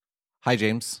Hi,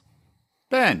 James.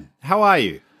 Ben, how are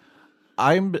you?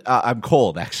 I'm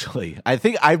cold, actually.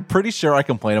 I'm pretty sure I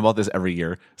complain about this every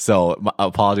year, so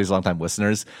apologies, longtime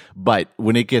listeners. But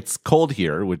when it gets cold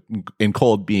here, in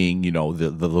cold being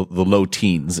the low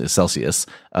teens Celsius,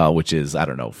 which is I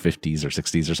don't know 50s or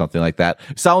 60s or something like that,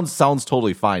 sounds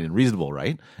totally fine and reasonable,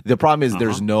 right? The problem is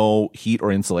there's no heat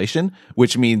or insulation,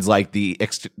 which means like the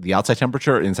outside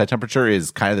temperature, inside temperature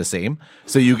is kind of the same.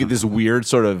 So you get this weird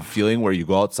sort of feeling where you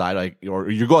go outside, you're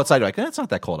like, it's not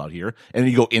that cold out here, and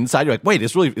then you go inside, you're like, wait,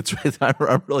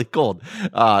 I'm really cold.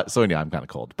 So yeah, I'm kind of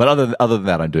cold. But other than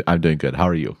that, I'm doing good. How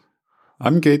are you?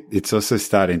 I'm good. It's also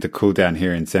starting to cool down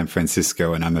here in San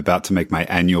Francisco, and I'm about to make my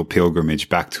annual pilgrimage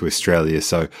back to Australia.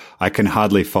 So I can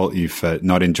hardly fault you for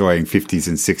not enjoying 50s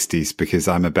and 60s because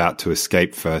I'm about to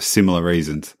escape for similar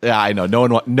reasons. Yeah, I know.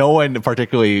 No one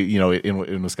particularly,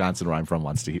 in Wisconsin where I'm from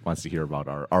wants to hear about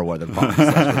our weather problems.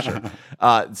 That's for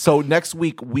sure. So next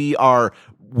week we are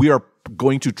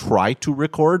going to try to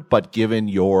record, but given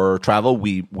your travel,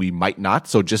 we might not.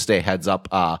 So just a heads up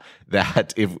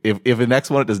that if the next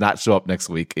one does not show up next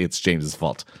week, it's James's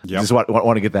fault. Yep. Just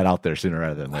want to get that out there sooner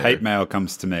rather than later. Hate mail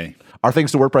comes to me. Our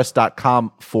thanks to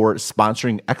WordPress.com for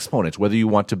sponsoring Exponent. Whether you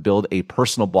want to build a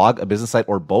personal blog, a business site,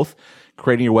 or both,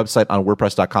 creating your website on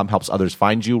WordPress.com helps others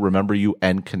find you, remember you,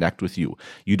 and connect with you.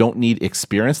 You don't need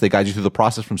experience. They guide you through the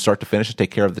process from start to finish and take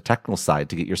care of the technical side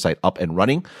to get your site up and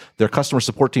running. Their customer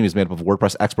support team is made up of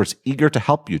WordPress experts eager to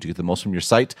help you to get the most from your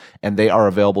site, and they are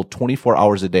available 24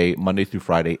 hours a day, Monday through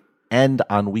Friday, and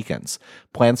on weekends.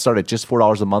 Plans start at just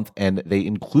 $4 a month, and they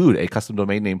include a custom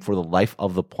domain name for the life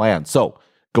of the plan. So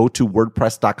go to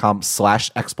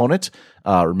wordpress.com/exponent.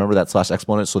 Remember that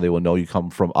 /exponent so they will know you come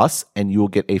from us, and you will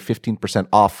get a 15%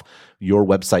 off your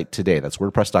website today. That's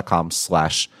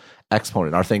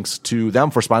wordpress.com/exponent. Our thanks to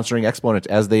them for sponsoring Exponent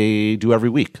as they do every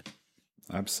week.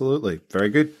 Absolutely. Very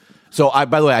good. So,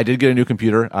 by the way, I did get a new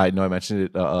computer. I know I mentioned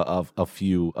it a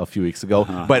few weeks ago,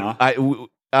 but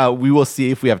we will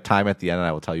see if we have time at the end, and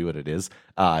I will tell you what it is.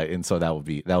 And so that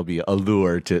will be a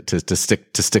lure to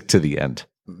stick to the end.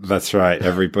 That's right.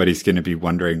 Everybody's going to be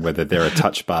wondering whether there are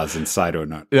touch bars inside or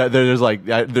not. Yeah, there's like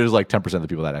 10% of the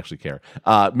people that actually care.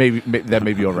 Maybe that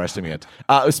may be overestimating it.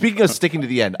 Speaking of sticking to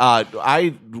the end,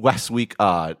 last week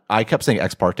I kept saying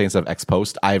ex parte instead of ex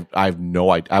post. I've no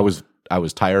idea. I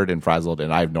was tired and frazzled,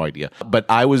 and I have no idea. But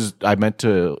I meant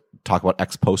to talk about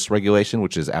ex post regulation,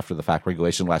 which is after the fact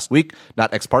regulation last week,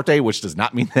 not ex parte, which does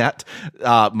not mean that.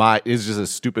 Is just a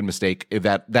stupid mistake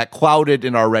that clouded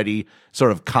an already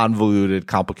sort of convoluted,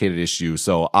 complicated issue.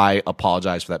 So I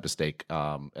apologize for that mistake.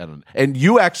 And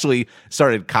you actually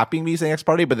started copying me saying ex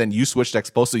parte, but then you switched ex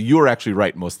post, so you were actually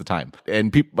right most of the time.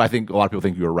 And I think a lot of people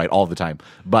think you were right all the time.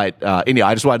 But anyhow,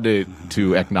 I just wanted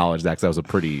to acknowledge that because that was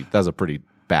a pretty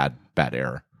bad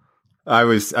error. I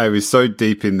was so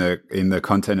deep in the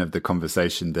content of the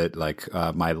conversation that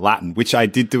my Latin, which I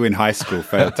did do in high school,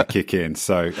 failed to kick in.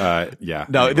 So yeah.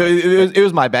 No, anyway. it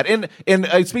was my bad. And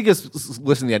speaking of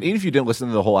listen to the end, even if you didn't listen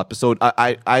to the whole episode,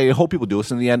 I hope people do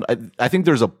listen to the end. I think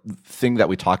there's a thing that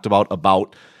we talked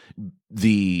about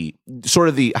the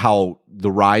how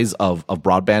the rise of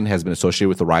broadband has been associated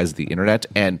with the rise of the internet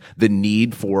and the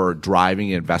need for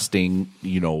driving and investing,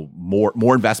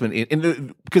 more investment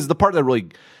in because the part that really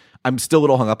I'm still a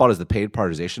little hung up on is the paid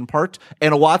prioritization part.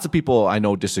 And lots of people I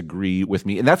know disagree with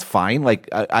me, and that's fine. Like,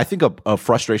 I think a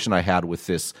frustration I had with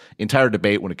this entire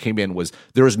debate when it came in was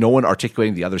there was no one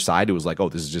articulating the other side. It was like, oh,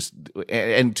 this is just,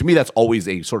 and to me, that's always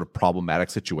a sort of problematic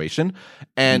situation.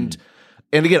 And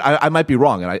again, I might be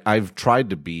wrong, and I've tried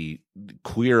to be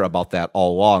clear about that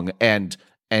all along.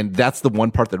 And that's the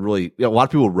one part that really, a lot of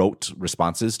people wrote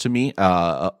responses to me,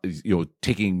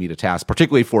 taking me to task,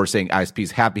 particularly for saying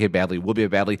ISPs have behaved badly, will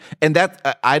behave badly. And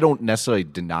that, I don't necessarily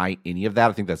deny any of that.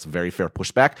 I think that's a very fair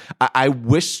pushback. I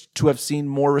wish to have seen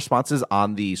more responses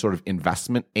on the sort of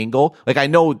investment angle. Like, I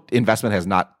know investment has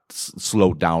not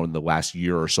slowed down in the last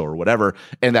year or so or whatever.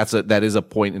 And that is a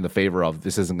point in the favor of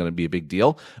this isn't going to be a big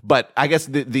deal. But I guess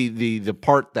the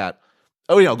part that,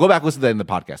 go back and listen to that in the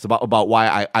podcast about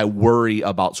why I worry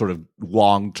about sort of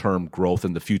long-term growth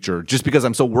in the future, just because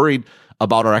I'm so worried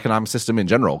about our economic system in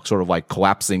general, sort of like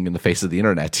collapsing in the face of the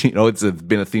internet. It's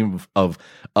been a theme of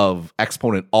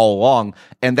Exponent all along.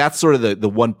 And that's sort of the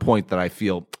one point that I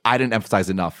feel I didn't emphasize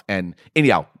enough. And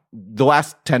anyhow, the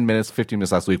last 10 minutes, 15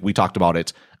 minutes last week, we talked about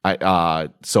it.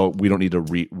 So we don't need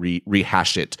to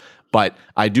rehash it. But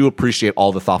I do appreciate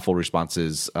all the thoughtful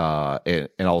responses and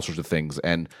all sorts of things.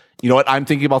 And you know what? I'm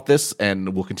thinking about this,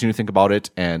 and we'll continue to think about it.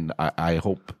 And I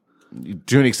hope,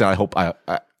 to an extent,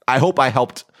 I hope I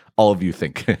helped all of you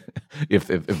think, if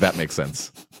that makes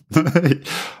sense.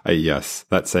 Yes,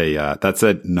 that's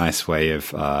a nice way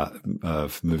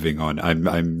of moving on.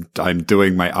 I'm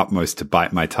doing my utmost to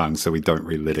bite my tongue so we don't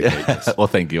relitigate this. Well,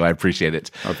 thank you. I appreciate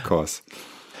it. Of course.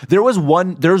 There's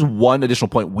one additional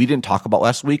point we didn't talk about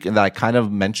last week, and that I kind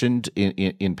of mentioned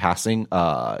in passing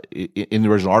in the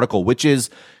original article, which is,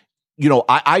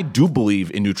 I do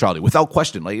believe in neutrality without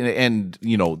question, and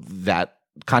that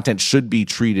content should be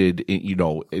treated,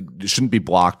 it shouldn't be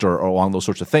blocked or along those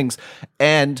sorts of things.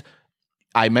 And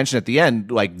I mentioned at the end,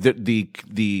 like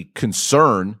the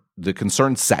concern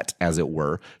set, as it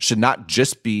were, should not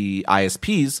just be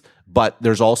ISPs, but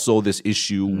there's also this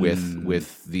issue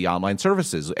with the online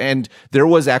services. And there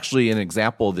was actually an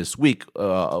example this week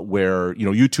where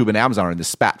YouTube and Amazon are in this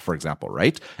spat, for example,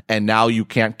 right? And now you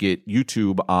can't get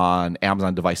YouTube on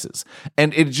Amazon devices,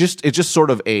 and it's just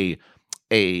sort of a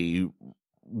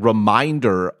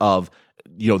reminder of,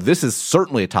 this is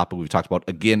certainly a topic we've talked about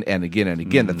again and again and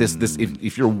again, that this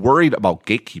if you're worried about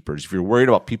gatekeepers, if you're worried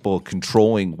about people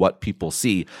controlling what people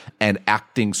see and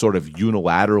acting sort of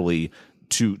unilaterally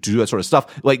to do that sort of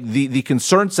stuff, like the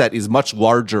concern set is much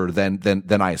larger than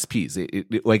ISPs.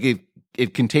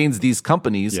 It contains these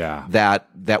companies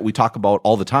that we talk about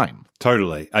all the time.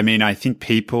 Totally. I mean, I think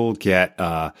people get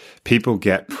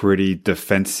pretty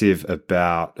defensive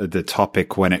about the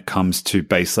topic when it comes to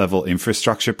base level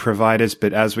infrastructure providers.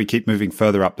 But as we keep moving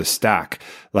further up the stack,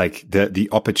 like the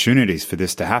opportunities for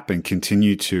this to happen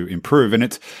continue to improve. And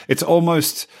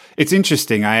it's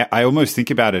interesting. I almost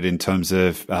think about it in terms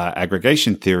of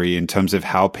aggregation theory, in terms of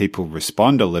how people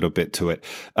respond a little bit to it.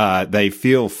 They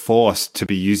feel forced to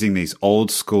be using these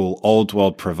old school, old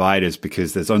world providers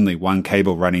because there's only one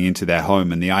cable running into their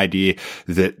home, and the idea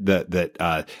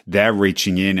that they're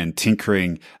reaching in and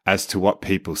tinkering as to what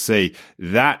people see,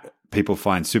 that people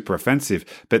find super offensive.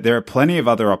 But there are plenty of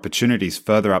other opportunities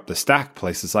further up the stack,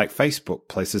 places like Facebook,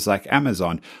 places like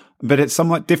Amazon. But it's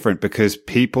somewhat different because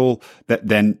people that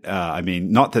then,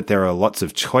 not that there are lots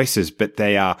of choices, but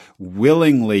they are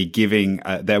willingly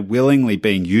they're willingly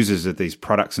being users of these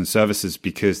products and services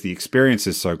because the experience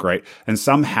is so great. And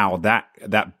somehow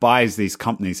that buys these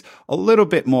companies a little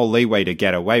bit more leeway to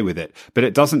get away with it. But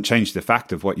it doesn't change the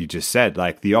fact of what you just said.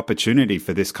 Like, the opportunity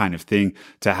for this kind of thing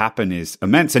to happen is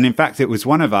immense. And in fact, it was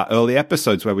one of our early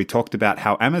episodes where we talked about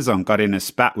how Amazon got in a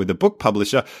spat with a book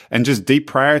publisher and just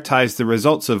deprioritized the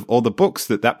results of all the books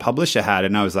that publisher had.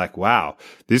 And I was like, wow,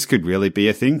 this could really be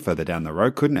a thing further down the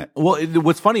road, couldn't it? Well,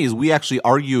 what's funny is we actually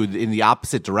argued in the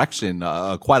opposite direction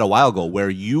quite a while ago, where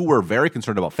you were very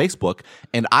concerned about Facebook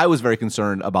and I was very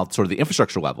concerned about sort of the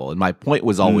infrastructure level. And my point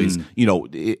was always,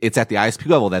 it's at the ISP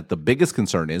level that the biggest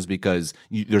concern is, because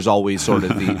there's always sort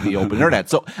of the open internet.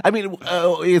 So, I mean,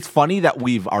 it's funny that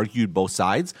we've argued both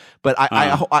sides, but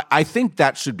I think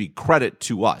that should be credit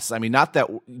to us. I mean, not that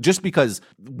just because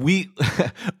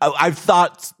I've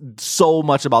thought so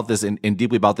much about this and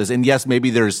deeply about this, and yes, maybe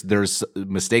there's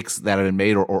mistakes that have been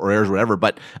made or errors or whatever,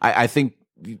 but I think,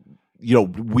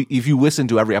 if you listen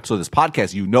to every episode of this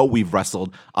podcast, we've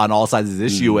wrestled on all sides of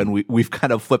this issue, and we've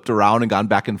kind of flipped around and gone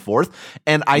back and forth.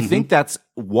 And I think that's,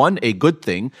 one, a good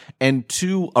thing, and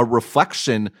two, a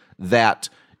reflection that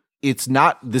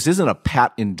this isn't a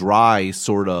pat and dry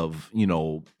sort of,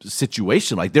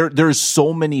 situation. Like, there's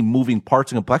so many moving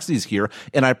parts and complexities here.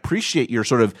 And I appreciate your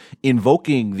sort of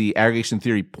invoking the aggregation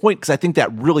theory point, because I think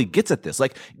that really gets at this.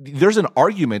 Like, there's an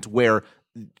argument where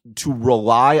to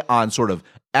rely on sort of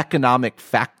economic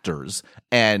factors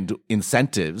and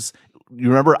incentives. You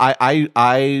remember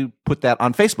I put that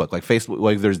on Facebook. Like, Facebook,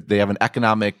 like they have an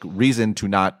economic reason to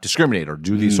not discriminate or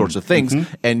do these sorts of things.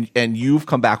 And you've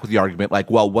come back with the argument like,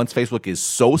 well, once Facebook is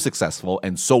so successful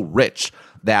and so rich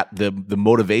that the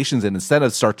motivations and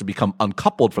incentives start to become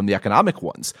uncoupled from the economic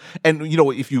ones. And,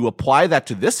 if you apply that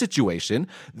to this situation,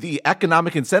 the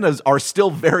economic incentives are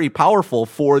still very powerful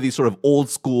for these sort of old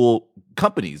school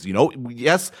companies.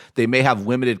 Yes, they may have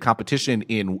limited competition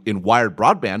in wired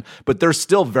broadband, but they're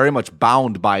still very much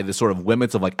bound by the sort of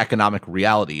limits of like economic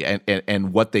reality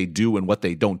and what they do and what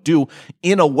they don't do,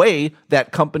 in a way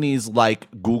that companies like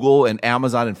Google and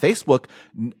Amazon and Facebook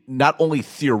not only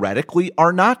theoretically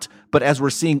are not, but as we're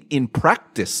seeing in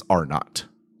practice are not.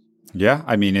 Yeah,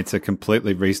 I mean, it's a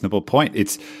completely reasonable point.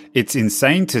 It's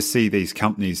insane to see these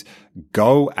companies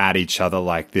go at each other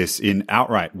like this in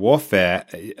outright warfare,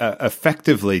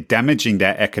 effectively damaging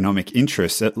their economic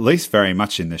interests, at least very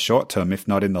much in the short term, if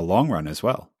not in the long run as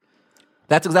well.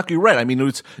 That's exactly right. I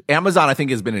mean, Amazon, I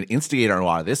think, has been an instigator in a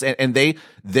lot of this, and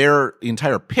their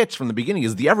entire pitch from the beginning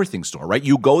is the everything store, right?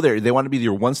 You go there, they want to be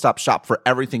your one-stop shop for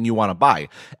everything you want to buy,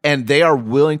 and they are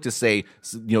willing to say,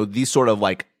 these sort of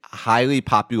like highly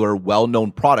popular,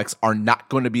 well-known products are not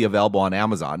going to be available on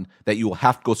Amazon, that you will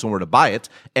have to go somewhere to buy it.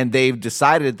 And they've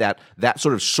decided that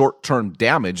sort of short-term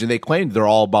damage, and they claim they're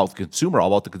all about the consumer, all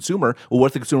about the consumer. Well, what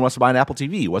if the consumer wants to buy an Apple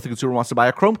TV? What if the consumer wants to buy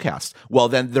a Chromecast? Well,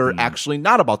 then they're actually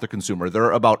not about the consumer.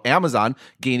 They're about Amazon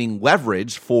gaining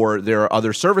leverage for their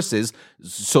other services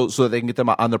so that they can get them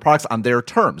on their products on their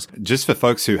terms. Just for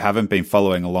folks who haven't been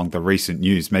following along the recent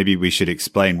news, maybe we should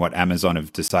explain what Amazon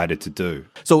have decided to do.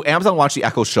 So Amazon launched the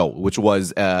Echo Show, which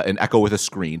was an Echo with a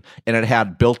screen, and it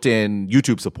had built-in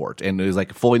YouTube support, and it was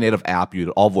like a fully native app. You had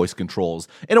all voice controls,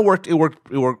 and it worked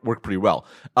pretty well.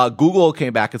 Google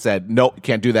came back and said, no, you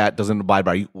can't do that. Doesn't abide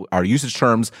by our usage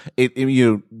terms. It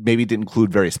maybe didn't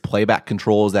include various playback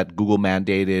controls that Google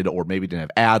mandated, or maybe didn't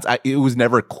have ads. It was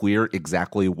never clear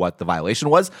exactly what the violation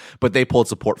was, but they pulled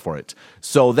support for it.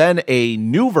 So then a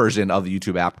new version of the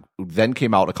YouTube app then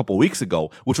came out a couple of weeks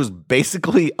ago, which was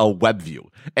basically a web view.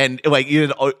 And like,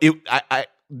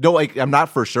 I'm not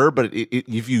for sure, but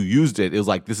if you used it, it was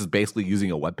like, this is basically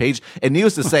using a web page. And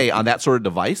needless to say, on that sort of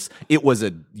device, it was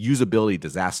a usability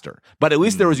disaster. But at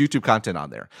least there was YouTube content on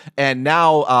there. And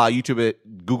now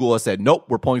Google has said, nope,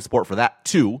 we're pulling support for that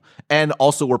too. And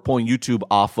also we're pulling YouTube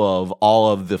off of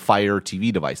all of the Fire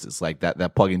TV devices, like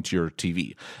that plug into your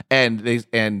TV.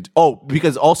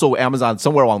 Because also Amazon,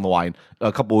 somewhere along the line,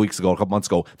 a couple months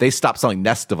ago, they stopped selling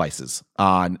Nest devices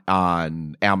on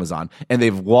Amazon, and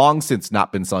they've long since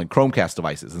not been selling Chromecast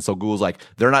devices. And so Google's like,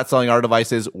 they're not selling our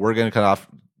devices. We're going to cut off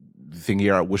the thing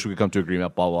here. I wish we could come to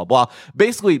agreement, blah, blah, blah.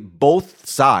 Basically, both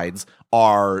sides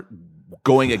are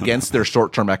going against their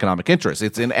short-term economic interests.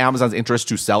 It's in Amazon's interest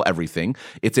to sell everything.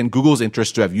 It's in Google's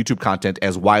interest to have YouTube content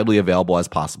as widely available as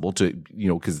possible to,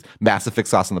 because massive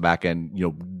fixed costs on the back end,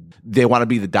 they want to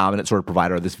be the dominant sort of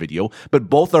provider of this video, but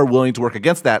both are willing to work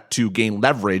against that to gain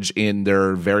leverage in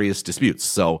their various disputes.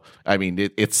 So, I mean,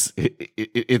 it's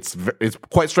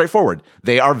quite straightforward.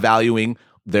 They are valuing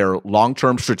their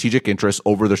long-term strategic interests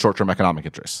over their short-term economic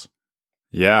interests.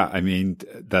 Yeah, I mean,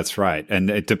 that's right. And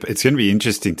it's going to be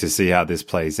interesting to see how this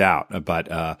plays out.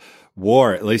 But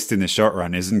war, at least in the short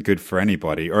run, isn't good for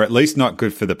anybody, or at least not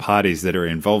good for the parties that are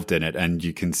involved in it. And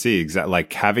you can see exactly,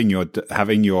 like, having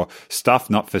your stuff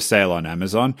not for sale on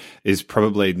Amazon is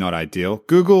probably not ideal.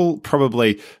 Google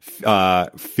probably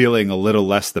feeling a little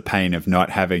less the pain of not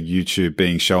having YouTube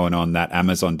being shown on that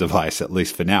Amazon device, at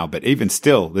least for now. But even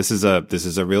still, this is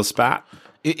a real spat.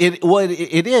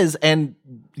 It is, and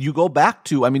you go back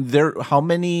to, I mean,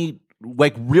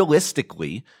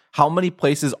 realistically, how many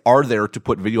places are there to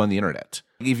put video on the internet?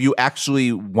 If you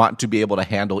actually want to be able to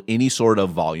handle any sort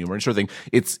of volume or any sort of thing,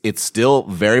 it's still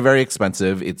very, very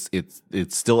expensive. It's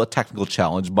still a technical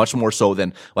challenge, much more so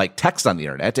than like text on the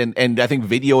internet. And I think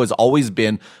video has always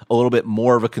been a little bit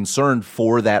more of a concern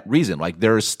for that reason. Like,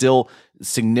 there are still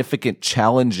significant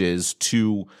challenges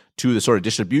to the sort of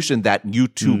distribution that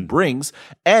YouTube brings.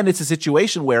 And it's a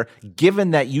situation where, given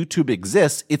that YouTube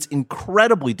exists, it's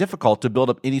incredibly difficult to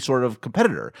build up any sort of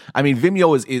competitor. I mean,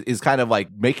 Vimeo is kind of like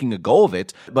making a go of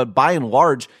it, but by and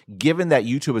large, given that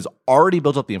YouTube has already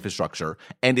built up the infrastructure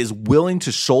and is willing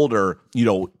to shoulder,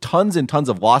 tons and tons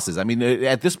of losses. I mean,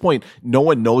 at this point, no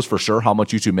one knows for sure how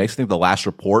much YouTube makes. I think the last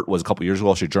report was a couple years ago.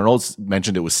 Wall Street Journal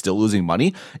mentioned it was still losing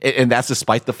money. And that's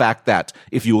despite the fact that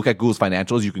if you look at Google's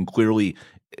financials, you can clearly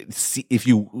see, if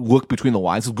you look between the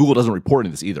lines, Google doesn't report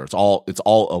in this either. It's all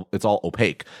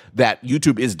opaque, that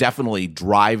YouTube is definitely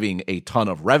driving a ton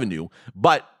of revenue,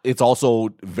 but it's also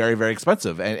very, very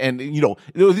expensive. And the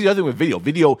other thing with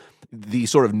video, the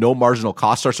sort of no marginal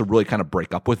cost starts to really kind of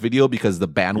break up with video because the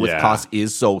bandwidth cost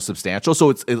is so substantial. So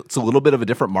it's a little bit of a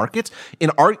different market.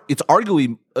 It's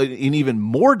arguably an even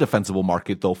more defensible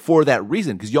market, though, for that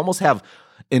reason, because you almost have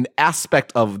an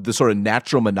aspect of the sort of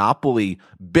natural monopoly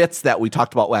bits that we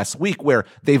talked about last week, where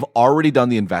they've already done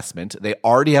the investment, they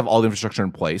already have all the infrastructure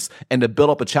in place, and to build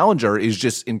up a challenger is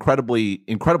just incredibly,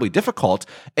 incredibly difficult.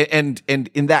 And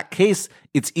in that case,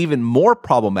 it's even more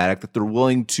problematic that they're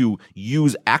willing to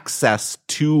use access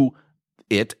to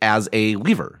it as a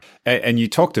lever. And you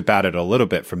talked about it a little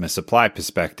bit from a supply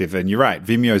perspective, and you're right,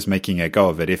 Vimeo's making a go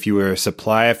of it. If you were a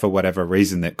supplier for whatever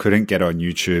reason that couldn't get on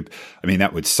YouTube, I mean,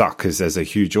 that would suck because there's a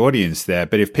huge audience there.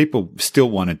 But if people still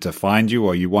wanted to find you,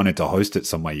 or you wanted to host it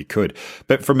somewhere, you could.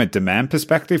 But from a demand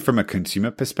perspective, from a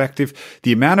consumer perspective,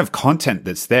 the amount of content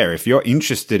that's there, if you're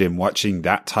interested in watching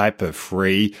that type of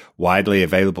free, widely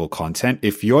available content,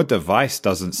 if your device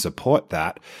doesn't support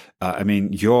that, I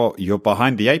mean, you're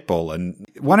behind the eight ball. And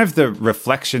one of the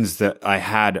reflections was that I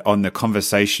had on the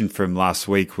conversation from last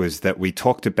week was that we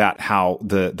talked about how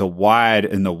the wired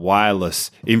and the wireless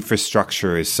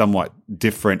infrastructure is somewhat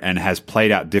different and has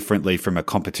played out differently from a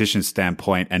competition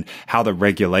standpoint, and how the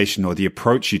regulation or the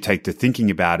approach you take to thinking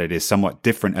about it is somewhat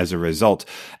different as a result.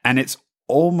 And it's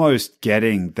almost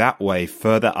getting that way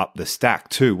further up the stack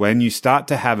too. When you start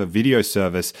to have a video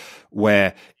service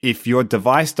where if your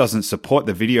device doesn't support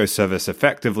the video service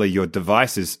effectively, your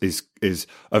device is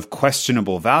of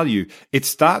questionable value, it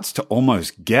starts to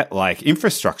almost get like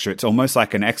infrastructure. It's almost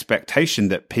like an expectation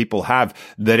that people have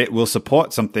that it will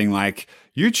support something like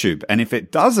YouTube. And if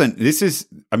it doesn't, this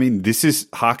is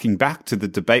harking back to the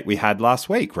debate we had last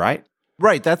week, right?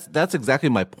 Right. That's exactly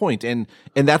my point. And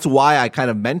that's why I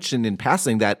kind of mentioned in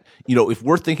passing that, if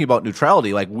we're thinking about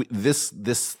neutrality, like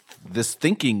this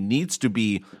thinking needs to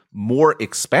be more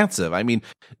expansive. I mean,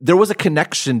 there was a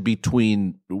connection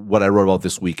between what I wrote about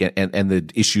this week and the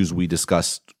issues we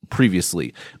discussed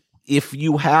previously. If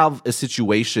you have a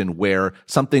situation where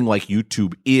something like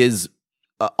YouTube is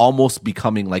almost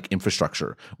becoming like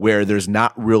infrastructure, where there's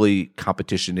not really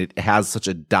competition. It has such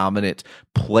a dominant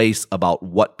place about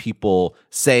what people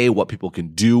say, what people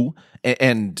can do,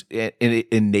 and it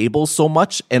enables so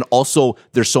much. And also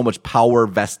there's so much power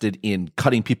vested in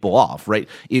cutting people off, right?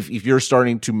 If you're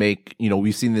starting to make,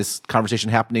 we've seen this conversation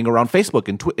happening around Facebook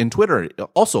and Twitter.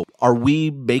 Also, are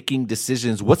we making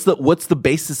decisions? What's the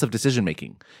basis of decision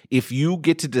making? If you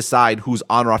get to decide who's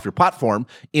on or off your platform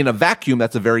in a vacuum,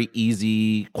 that's a very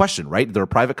easy question, right? They're a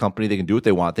private company. They can do what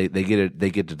they want. They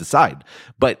get to decide.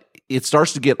 But it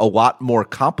starts to get a lot more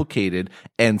complicated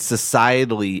and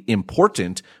societally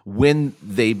important when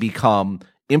they become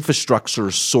infrastructure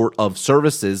sort of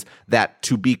services that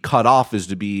to be cut off is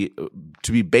to be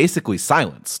basically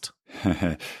silenced.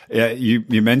 Yeah,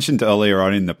 you mentioned earlier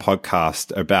on in the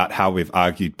podcast about how we've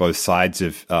argued both sides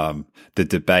of the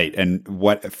debate, and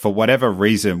for whatever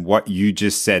reason, what you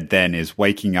just said then is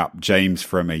waking up James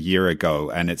from a year ago,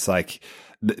 and it's like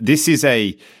this is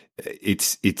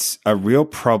it's a real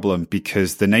problem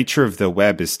because the nature of the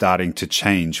web is starting to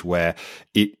change. Where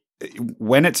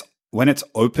when it's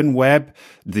open web,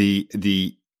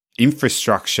 the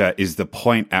infrastructure is the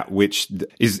point at which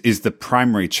is the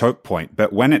primary choke point.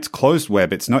 But when it's closed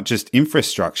web, it's not just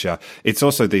infrastructure, it's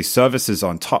also these services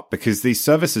on top, because these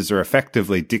services are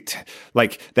effectively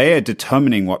they are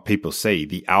determining what people see,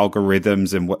 the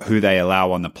algorithms and who they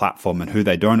allow on the platform and who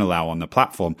they don't allow on the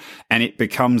platform. And it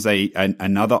becomes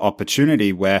another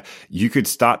opportunity where you could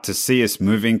start to see us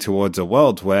moving towards a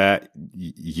world where,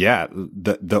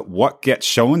 what gets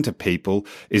shown to people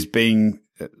is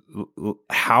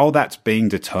how that's being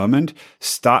determined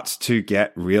starts to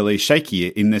get really shaky.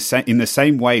 In the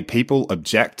same way people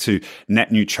object to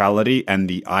net neutrality and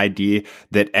the idea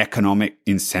that economic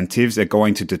incentives are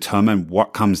going to determine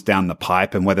what comes down the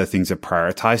pipe and whether things are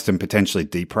prioritized and potentially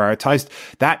deprioritized,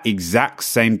 that exact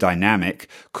same dynamic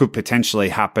could potentially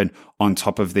happen on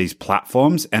top of these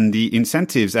platforms. And the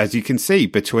incentives, as you can see,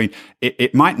 between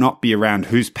it might not be around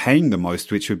who's paying the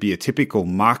most, which would be a typical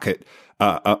market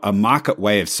a market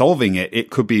way of solving it. It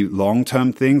could be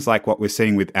long-term things like what we're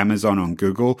seeing with Amazon on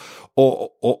Google, or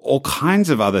all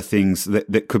kinds of other things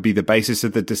that could be the basis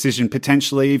of the decision,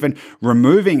 potentially even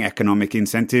removing economic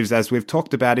incentives, as we've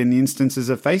talked about in the instances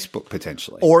of Facebook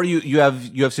potentially. Or you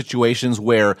have situations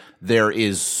where there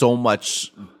is so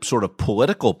much sort of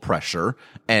political pressure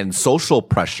and social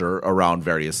pressure around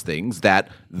various things that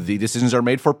the decisions are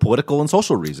made for political and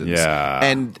social reasons. Yeah.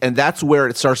 And that's where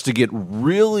it starts to get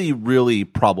really, really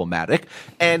problematic,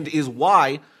 and is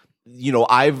why,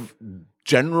 I've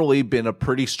generally been a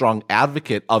pretty strong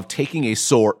advocate of taking a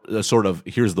sort of,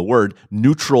 here's the word,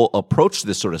 neutral approach to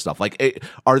this sort of stuff. I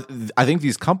think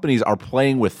these companies are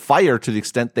playing with fire to the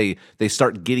extent they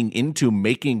start getting into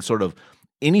making sort of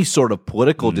any sort of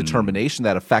political determination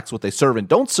that affects what they serve and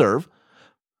don't serve.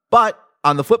 But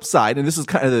on the flip side, and this is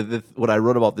kind of what I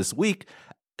wrote about this week,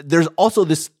 there's also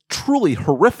this truly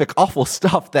horrific, awful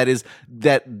stuff that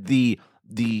the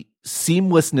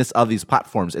seamlessness of these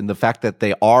platforms and the fact that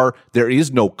there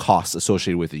is no cost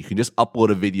associated with it. You can just upload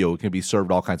a video; it can be served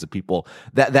to all kinds of people.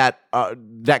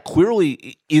 That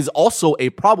clearly is also a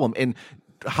problem. And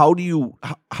how do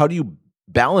you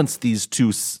balance these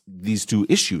two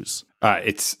issues?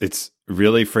 It's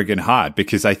really friggin' hard,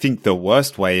 because I think the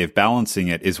worst way of balancing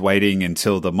it is waiting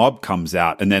until the mob comes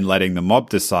out and then letting the mob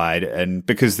decide. And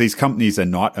because these companies are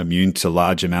not immune to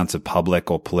large amounts of public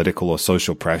or political or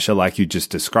social pressure like you just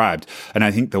described. And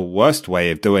I think the worst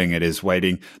way of doing it is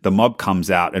waiting, the mob comes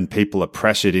out and people are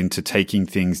pressured into taking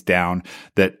things down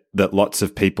that that lots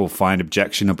of people find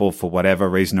objectionable for whatever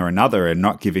reason or another and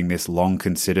not giving this long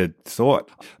considered thought.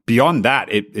 Beyond that,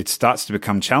 it starts to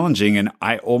become challenging. And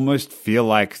I almost feel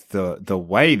like the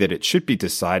way that it should be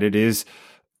decided is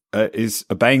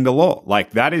obeying the law.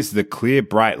 Like that is the clear,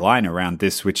 bright line around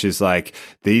this, which is like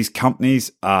these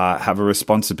companies have a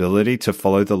responsibility to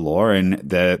follow the law, and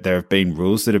there have been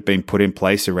rules that have been put in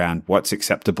place around what's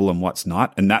acceptable and what's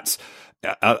not. And that's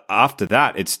after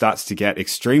that, it starts to get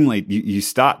extremely, you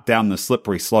start down the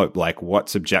slippery slope, like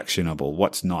what's objectionable,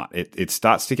 what's not. It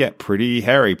starts to get pretty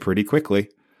hairy pretty quickly.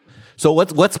 So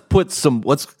let's get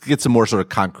some more sort of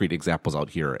concrete examples out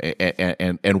here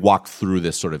and walk through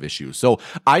this sort of issue. So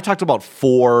I talked about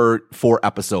four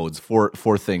episodes,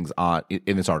 four things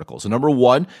in this article. So number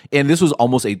one, and this was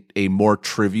almost a more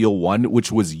trivial one,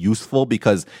 which was useful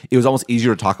because it was almost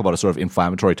easier to talk about a sort of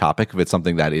inflammatory topic if it's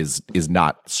something that is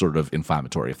not sort of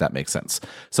inflammatory, if that makes sense.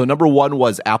 So number one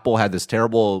was Apple had this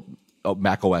terrible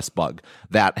Mac OS bug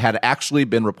that had actually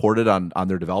been reported on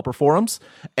their developer forums,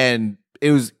 and it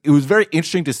was very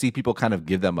interesting to see people kind of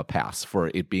give them a pass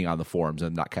for it being on the forums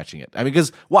and not catching it. I mean,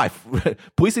 because why?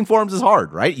 Policing forums is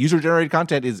hard, right? User-generated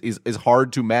content is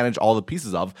hard to manage all the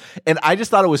pieces of. And I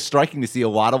just thought it was striking to see a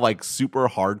lot of like super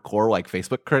hardcore like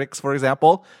Facebook critics, for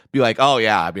example, be like, oh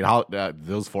yeah, I mean, how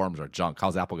those forums are junk.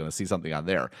 How's Apple going to see something on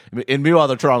there? And meanwhile,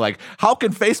 they're trying like, how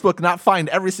can Facebook not find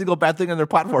every single bad thing on their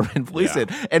platform and police it?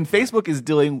 And Facebook is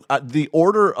dealing the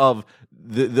order of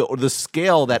the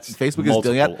scale that Facebook is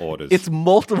dealing at, it's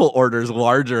multiple orders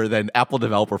larger than Apple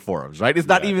developer forums, right? It's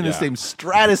not even the same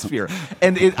stratosphere.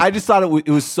 And I just thought it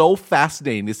was so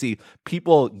fascinating to see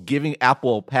people giving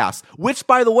Apple a pass, which,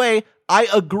 by the way, I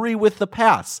agree with the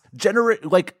pass.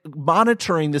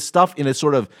 Monitoring this stuff in this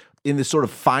sort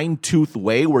of fine-tooth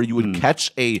way where you would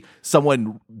catch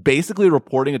someone basically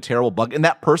reporting a terrible bug, and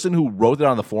that person who wrote it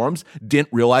on the forums didn't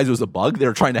realize it was a bug. They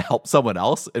were trying to help someone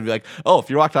else and be like, oh,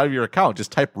 if you're locked out of your account,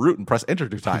 just type root and press enter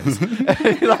 2 times.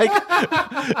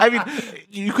 I mean,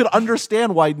 you could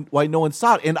understand why no one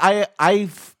saw it. And I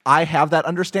have that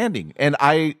understanding. And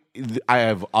I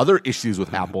have other issues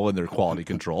with Apple and their quality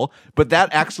control, but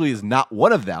that actually is not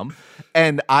one of them.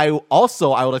 And I would like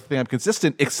to think I'm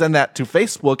consistent, extend that to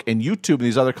Facebook and YouTube and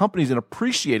these other companies, and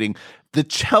appreciating the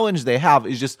challenge they have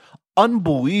is just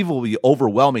unbelievably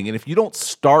overwhelming. And if you don't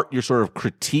start your sort of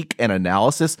critique and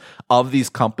analysis of these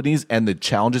companies and the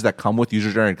challenges that come with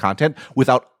user-generated content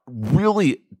without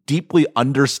really deeply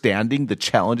understanding the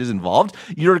challenges involved,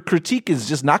 your critique is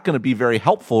just not going to be very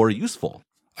helpful or useful.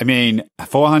 I mean,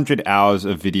 400 hours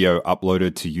of video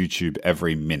uploaded to YouTube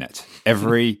every minute.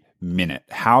 Every minute.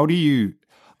 How do you...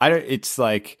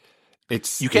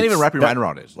 You can't even wrap your mind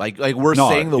around it. Like we're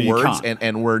saying the words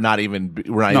and we're not even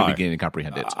beginning to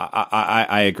comprehend it.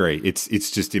 I agree.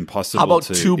 It's just impossible. How about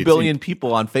 2 billion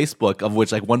people on Facebook, of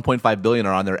which like 1.5 billion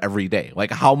are on there every day?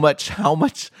 Like how much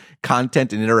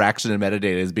content and interaction and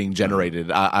metadata is being generated?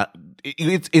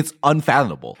 It's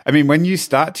unfathomable. I mean, when you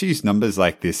start to use numbers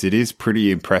like this, it is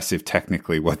pretty impressive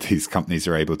technically what these companies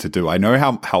are able to do. I know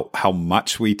how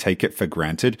much we take it for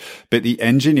granted, but the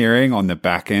engineering on the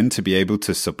back end to be able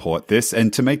to support this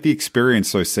and to make the experience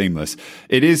so seamless,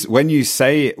 it is when you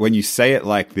say it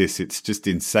like this, it's just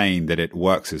insane that it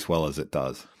works as well as it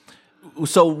does.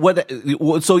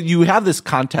 So you have this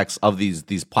context of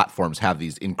these platforms have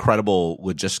these incredible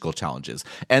logistical challenges,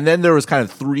 and then there was kind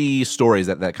of 3 stories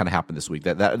that kind of happened this week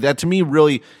that to me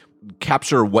really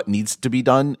capture what needs to be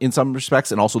done in some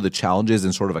respects, and also the challenges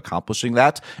in sort of accomplishing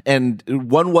that. And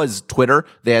one was Twitter.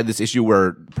 They had this issue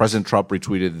where President Trump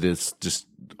retweeted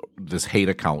this hate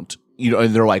account.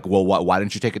 And they're like, well, why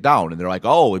didn't you take it down? And they're like,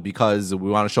 oh, because we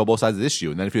want to show both sides of the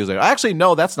issue. And then if he was like, actually,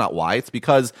 no, that's not why. It's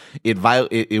because it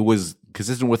was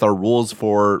consistent with our rules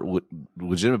for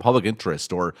legitimate public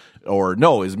interest, or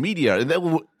no, is media.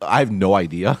 And I have no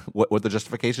idea what the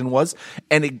justification was.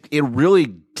 And it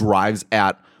really drives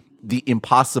at the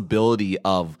impossibility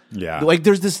of like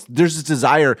there's this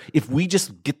desire, if we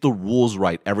just get the rules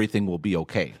right, everything will be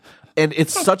okay. And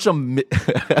it's such a.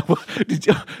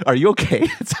 Are you okay?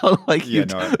 It sounded like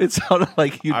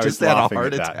you just had a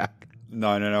heart attack. No.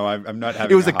 I'm not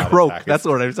having. It was a croak. Attack. That's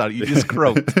what I thought. You just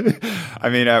croaked. I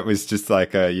mean, it was just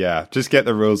like just get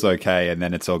the rules okay, and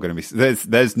then it's all going to be.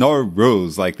 There's no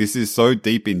rules. Like this is so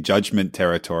deep in judgment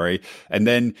territory, and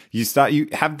then you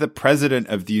have the president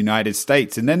of the United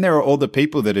States, and then there are all the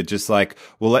people that are just like,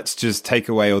 well, let's just take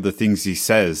away all the things he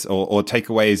says, or take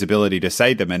away his ability to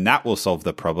say them, and that will solve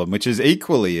the problem, which is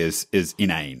equally as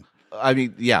inane. I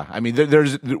mean, yeah. I mean,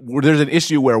 there's an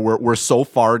issue where we're so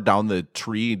far down the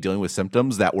tree dealing with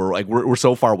symptoms that we're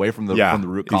so far away from the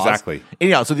root cause. Exactly. And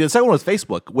yeah. So the second one was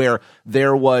Facebook, where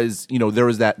there was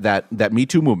that Me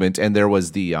Too movement, and there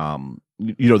was the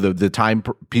the time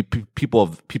people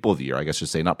of the year, I guess, should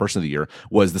say, not person of the year,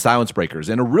 was the Silence Breakers,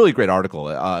 and a really great article.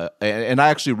 And I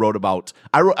actually wrote about.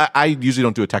 I usually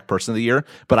don't do a tech person of the year,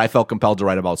 but I felt compelled to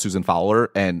write about Susan Fowler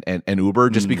and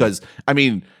Uber, just because. I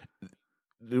mean,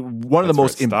 one of the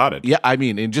most started. Yeah, I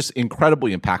mean, and just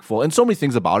incredibly impactful, and so many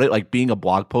things about it, like being a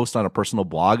blog post on a personal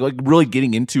blog, like really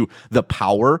getting into the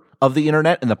power of the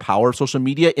internet and the power of social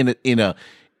media in a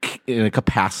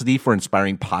capacity for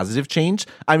inspiring positive change.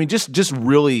 I mean, just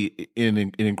really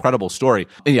an incredible story.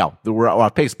 And yeah, we're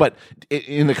off pace, but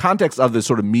in the context of this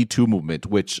sort of Me Too movement,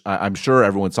 which I'm sure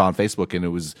everyone saw on Facebook, and it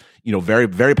was very,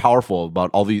 very powerful about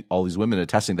all these women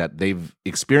attesting that they've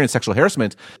experienced sexual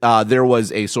harassment. There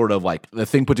was a sort of like a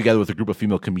thing put together with a group of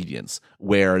female comedians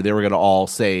where they were going to all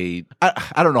say,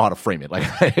 I don't know how to frame it. Like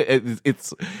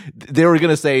they were going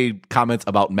to say comments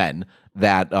about men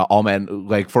that all men,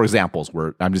 like for examples,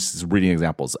 where I'm just reading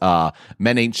examples.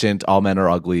 Men ain't shit, all men are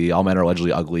ugly, all men are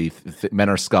allegedly ugly, men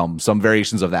are scum, some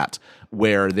variations of that,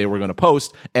 where they were going to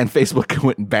post, and Facebook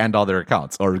went and banned all their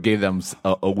accounts or gave them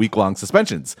a week-long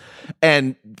suspensions.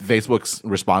 And Facebook's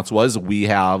response was,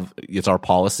 it's our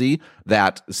policy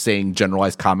that saying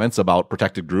generalized comments about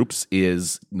protected groups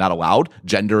is not allowed.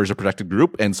 Gender is a protected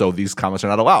group, and so these comments are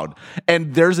not allowed.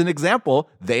 And there's an example.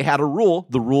 They had a rule,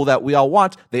 the rule that we all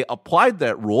want. They applied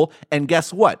that rule, and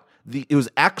guess what? It was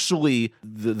actually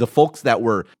the folks that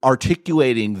were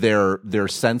articulating their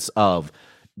sense of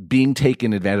being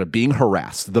taken advantage of, being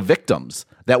harassed, the victims,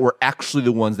 that were actually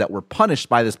the ones that were punished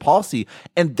by this policy.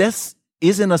 And this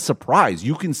isn't a surprise.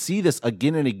 You can see this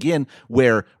again and again,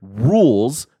 where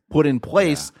rules put in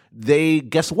place,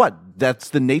 guess what? That's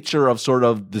the nature of sort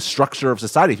of the structure of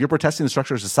society. If you're protesting the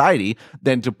structure of society,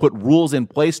 then to put rules in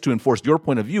place to enforce your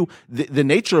point of view, the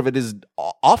nature of it is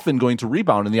often going to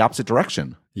rebound in the opposite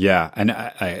direction. Yeah. And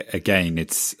again,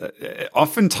 it's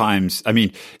oftentimes, I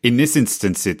mean, in this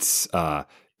instance, it's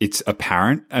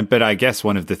apparent, but I guess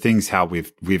one of the things how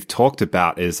we've talked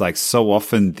about is like so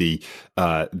often the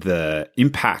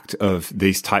impact of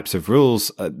these types of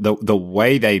rules, the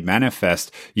way they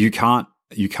manifest, you can't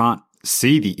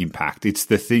see the impact. It's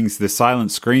the things, the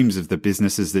silent screams of the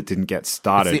businesses that didn't get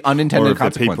started, it's the unintended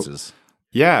consequences.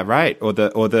 Yeah, right. Or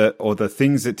the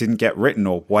things that didn't get written,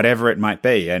 or whatever it might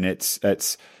be, and it's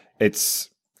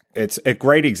a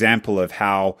great example of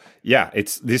how,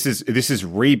 this is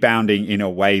rebounding in a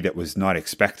way that was not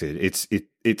expected.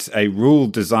 It's a rule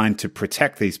designed to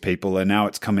protect these people, and now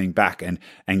it's coming back and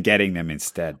getting them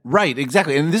instead. Right,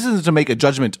 exactly. And this isn't to make a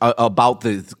judgment about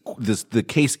the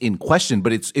case in question,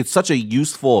 but it's such a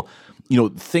useful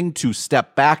thing to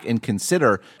step back and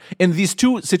consider. And these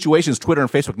two situations, Twitter and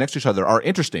Facebook next to each other, are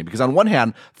interesting because on one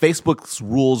hand, Facebook's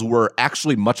rules were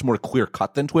actually much more clear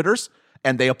cut than Twitter's,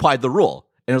 and they applied the rule.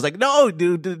 And it was like, no,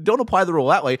 dude, don't apply the rule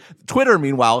that way. Twitter,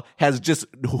 meanwhile, has just,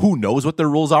 who knows what their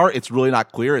rules are? It's really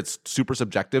not clear. It's super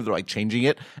subjective. They're like changing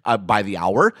it by the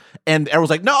hour. And everyone's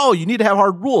like, no, you need to have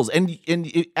hard rules. And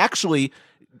it actually,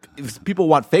 if people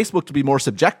want Facebook to be more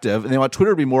subjective and they want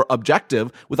Twitter to be more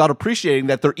objective, without appreciating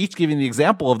that they're each giving the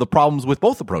example of the problems with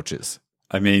both approaches.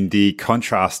 I mean, the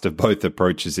contrast of both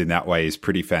approaches in that way is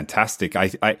pretty fantastic.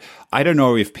 I don't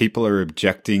know if people are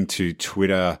objecting to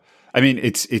Twitter. I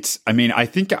mean, I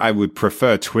think I would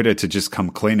prefer Twitter to just come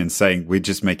clean and saying we're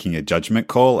just making a judgment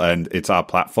call and it's our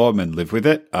platform and live with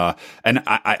it. And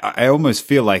I almost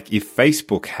feel like if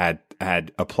Facebook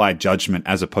had applied judgment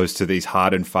as opposed to these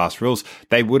hard and fast rules,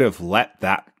 they would have let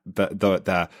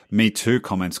the Me Too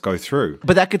comments go through.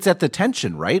 But that gets at the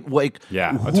tension, right? Like,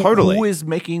 totally. Who is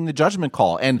making the judgment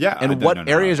call, and what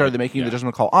areas are they making the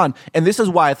judgment call on? And this is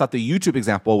why I thought the YouTube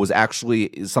example was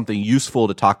actually something useful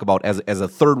to talk about as a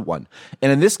third one.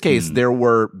 And in this case, there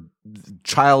were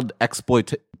child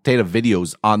exploitative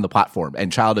videos on the platform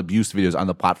and child abuse videos on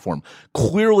the platform,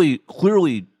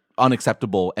 clearly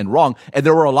unacceptable and wrong, and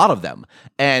there were a lot of them.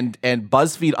 And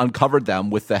BuzzFeed uncovered them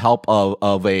with the help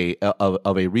of a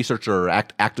researcher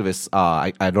activist.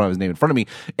 I don't have his name in front of me,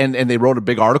 and they wrote a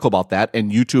big article about that.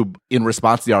 And YouTube, in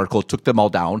response to the article, took them all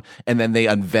down. And then they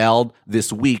unveiled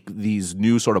this week these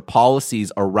new sort of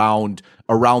policies around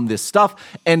this stuff.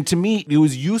 And to me, it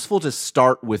was useful to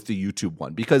start with the YouTube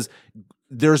one because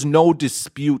there's no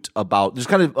dispute about, there's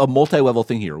kind of a multi-level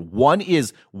thing here. One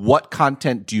is, what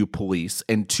content do you police?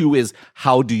 And two is,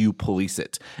 how do you police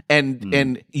it?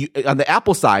 And you, on the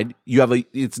Apple side, you have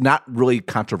it's not really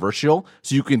controversial.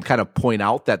 So you can kind of point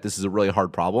out that this is a really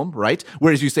hard problem, right?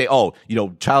 Whereas you say, oh,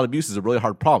 child abuse is a really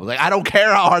hard problem. Like, I don't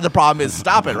care how hard the problem is,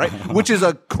 stop it, right? Which is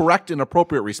a correct and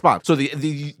appropriate response. So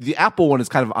the Apple one is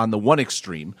kind of on the one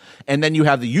extreme. And then you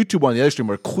have the YouTube one on the other extreme,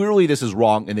 where clearly this is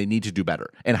wrong and they need to do better.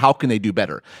 And how can they do better?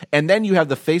 And then you have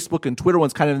the Facebook and Twitter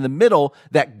ones kind of in the middle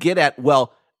that get at,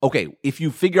 well, okay, if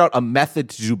you figure out a method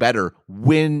to do better,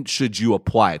 when should you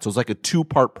apply it? So it's like a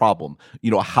two-part problem.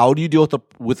 How do you deal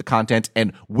with the content,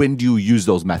 and when do you use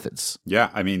those methods? Yeah,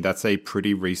 I mean, that's a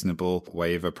pretty reasonable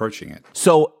way of approaching it.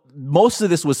 So most of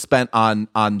this was spent on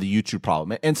the YouTube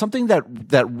problem, and something that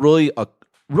really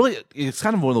it's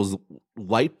kind of one of those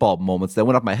light bulb moments that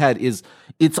went up my head is,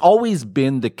 it's always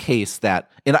been the case that,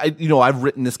 and I've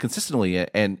written this consistently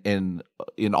and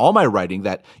in all my writing,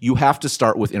 that you have to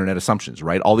start with internet assumptions,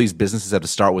 right? All these businesses have to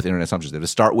start with internet assumptions. They have to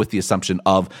start with the assumption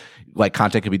of, like,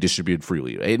 content can be distributed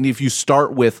freely. And if you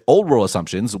start with old world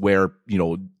assumptions where,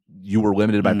 you were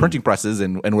limited by printing presses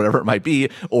and whatever it might be,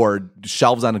 or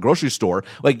shelves on a grocery store,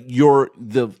 like,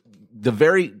 the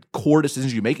very core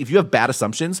decisions you make, if you have bad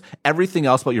assumptions, everything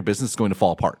else about your business is going to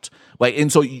fall apart.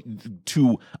 And so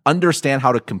to understand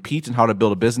how to compete and how to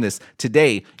build a business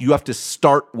today, you have to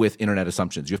start with internet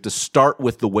assumptions. You have to start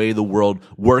with the way the world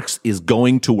works is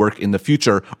going to work in the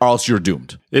future, or else you're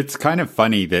doomed. It's kind of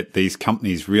funny that these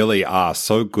companies really are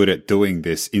so good at doing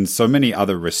this in so many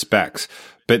other respects,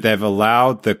 but they've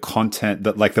allowed the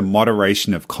content, like the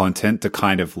moderation of content, to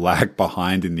kind of lag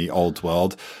behind in the old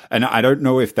world. And I don't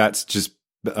know if that's just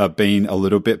been a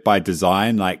little bit by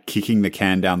design, like kicking the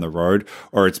can down the road,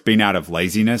 or it's been out of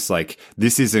laziness. Like,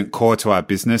 this isn't core to our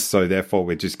business, so therefore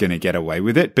we're just going to get away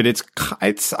with it. But it's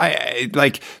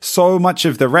like, so much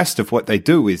of the rest of what they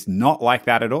do is not like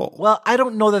that at all. Well, I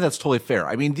don't know that that's totally fair.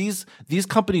 I mean, these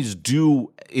companies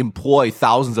do employ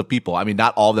thousands of people. I mean,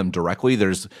 not all of them directly.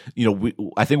 There's,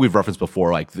 I think we've referenced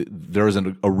before, like there was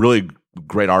a really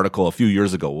great article a few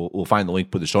years ago. We'll find the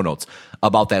link, put the show notes,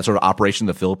 about that sort of operation in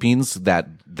the Philippines that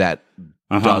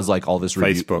does like all this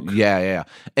review. Facebook. Yeah.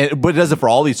 But it does it for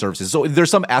all these services. So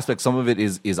there's some aspects, some of it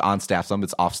is on staff, some of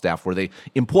it's off staff, where they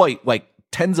employ like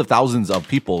tens of thousands of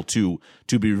people to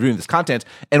be reviewing this content.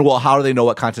 And well, how do they know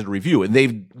what content to review? And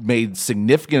they've made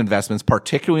significant investments,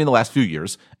 particularly in the last few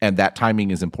years, and that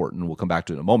timing is important. We'll come back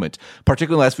to it in a moment.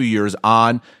 Particularly in the last few years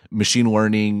on machine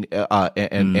learning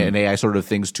and AI sort of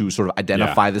things to sort of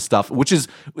identify this stuff,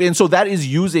 and so that is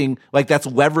using, like, that's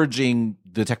leveraging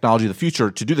the technology of the future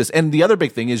to do this. And the other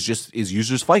big thing is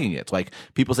users flagging it, like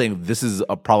people saying this is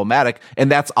a problematic,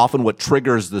 and that's often what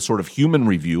triggers the sort of human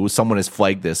review. Someone has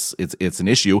flagged this; it's an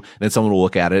issue, and then someone will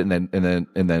look at it and then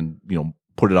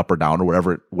put it up or down or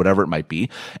whatever it might be.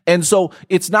 And so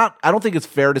it's not, I don't think it's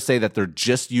fair to say that they're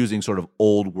just using sort of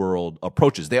old world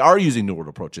approaches. They are using new world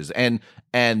approaches, and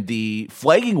the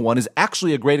flagging one is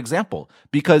actually a great example,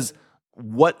 because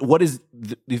what is,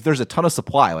 if there's a ton of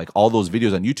supply, like all those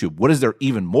videos on YouTube, what is there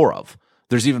even more of?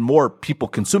 There's even more people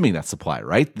consuming that supply,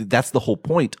 right? That's the whole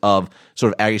point of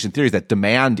sort of aggregation theory, is that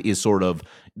demand is sort of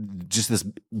just this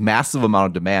massive amount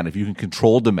of demand. If you can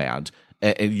control demand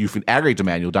and you can aggregate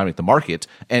demand, you'll dominate the market.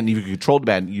 And if you can control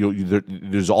demand,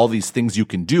 there's all these things you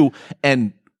can do.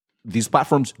 And these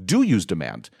platforms do use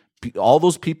demand. All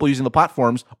those people using the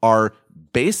platforms are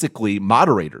basically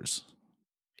moderators,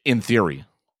 in theory.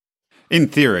 In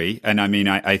theory, and I mean,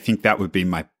 I think that would be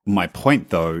my point,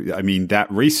 though. I mean, that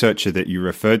researcher that you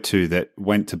referred to that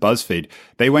went to BuzzFeed,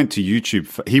 he went to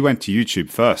YouTube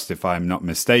first, if I'm not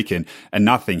mistaken, and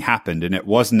nothing happened. And it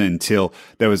wasn't until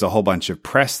there was a whole bunch of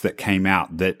press that came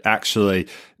out that actually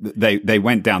they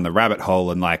went down the rabbit hole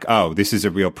and like, oh, this is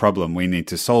a real problem, we need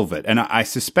to solve it. And I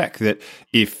suspect that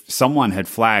if someone had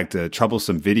flagged a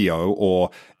troublesome video,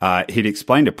 or he'd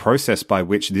explained a process by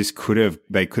which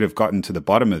they could have gotten to the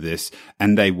bottom of this,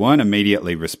 and they weren't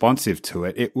immediately responsive to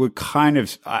it, it would kind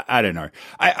of, I don't know.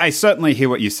 I certainly hear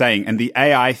what you're saying, and the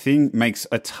AI thing makes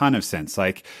a ton of sense.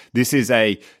 Like, this is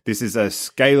a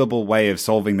scalable way of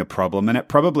solving the problem, and it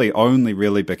probably only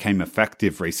really became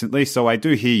effective recently. So I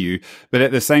do hear you, but at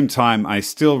the same time, I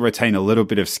still retain a little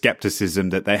bit of skepticism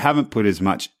that they haven't put as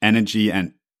much energy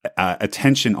and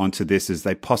attention onto this as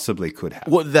they possibly could have.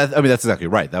 Well, that's exactly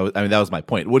right. That was my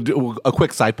point. A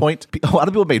quick side point. A lot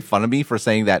of people made fun of me for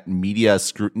saying that media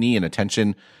scrutiny and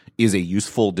attention is a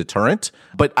useful deterrent.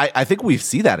 But I think we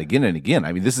see that again and again.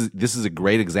 I mean, this is a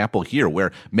great example here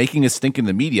where making a stink in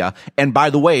the media, and by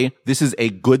the way, this is a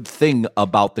good thing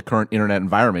about the current internet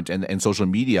environment and social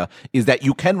media, is that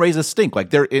you can raise a stink.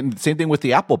 Like same thing with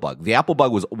the Apple bug. The Apple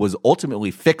bug was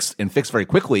ultimately fixed very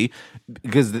quickly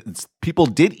because people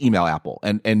did email Apple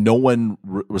and no one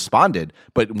responded.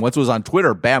 But once it was on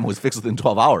Twitter, bam, it was fixed within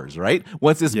 12 hours, right?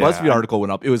 Once this BuzzFeed article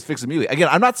went up, it was fixed immediately. Again,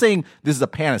 I'm not saying this is a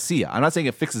panacea. I'm not saying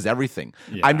it fixes everything.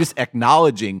 Yeah. I'm just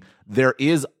acknowledging there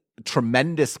is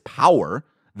tremendous power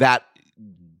that,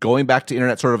 going back to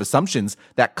internet sort of assumptions,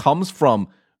 that comes from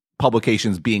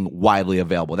publications being widely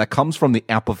available. That comes from the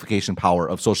amplification power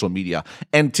of social media.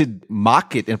 And to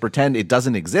mock it and pretend it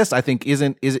doesn't exist, I think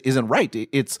isn't right.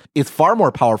 It's far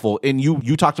more powerful. And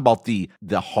you talked about the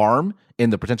harm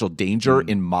and the potential danger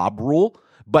in mob rule.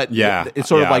 But it's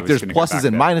sort of like there's pluses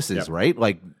and minuses, right?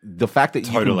 Like the fact that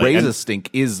you can raise a stink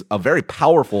is a very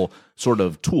powerful sort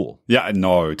of tool. Yeah,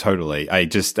 no, totally. It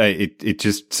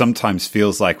just sometimes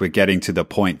feels like we're getting to the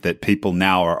point that people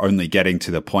now are only getting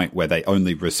to the point where they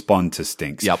only respond to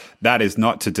stinks. Yep. That is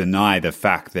not to deny the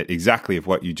fact that exactly of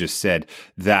what you just said,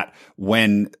 that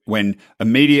when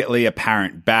immediately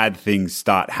apparent bad things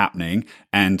start happening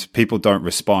and people don't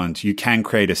respond, you can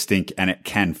create a stink and it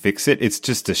can fix it. It's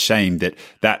just a shame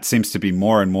that seems to be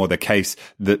more and more the case,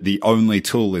 that the only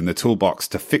tool in the toolbox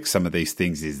to fix some of these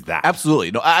things is that. Absolutely.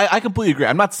 No, I completely agree.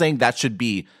 I'm not saying that should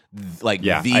be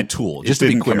the tool. Just to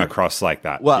be clear. Come across like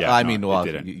that. Well,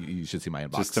 you should see my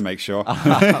inbox. Just to make sure.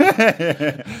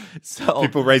 So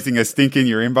people raising a stink in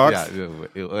your inbox.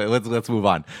 Yeah, let's move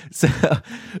on.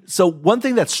 So one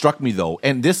thing that struck me though,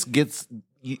 and this gets.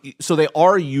 So they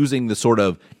are using the sort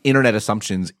of internet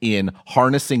assumptions in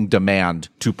harnessing demand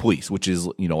to police, which is,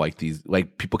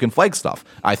 like people can flag stuff.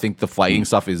 I think the flagging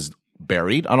stuff is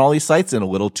buried on all these sites and a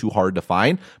little too hard to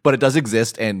find, but it does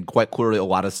exist, and quite clearly a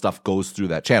lot of stuff goes through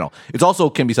that channel. It also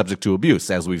can be subject to abuse,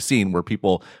 as we've seen, where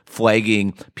people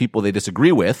flagging people they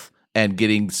disagree with and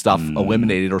getting stuff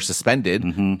eliminated or suspended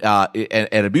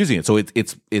and abusing it. So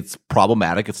it's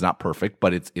problematic. It's not perfect,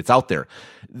 but it's out there.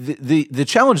 The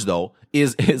challenge though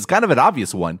is kind of an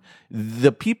obvious one.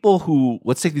 The people who,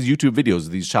 let's take these YouTube videos,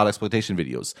 these child exploitation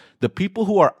videos, the people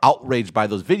who are outraged by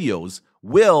those videos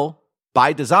will,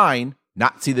 by design,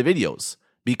 not see the videos.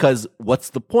 Because what's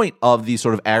the point of these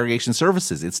sort of aggregation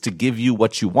services? It's to give you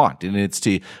what you want, and it's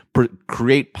to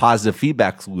create positive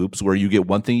feedback loops where you get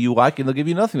one thing you like and they'll give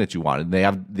you nothing that you want.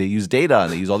 And they use data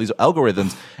and they use all these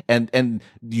algorithms, and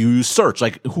you search,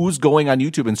 like, who's going on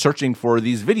YouTube and searching for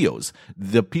these videos?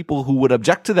 The people who would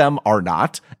object to them are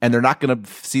not, and they're not going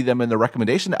to see them in the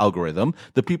recommendation algorithm.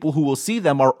 The people who will see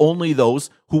them are only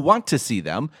those who want to see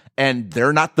them, and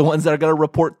they're not the ones that are going to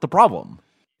report the problem.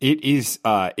 It is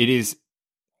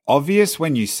obvious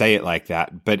when you say it like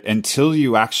that, but until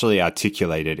you actually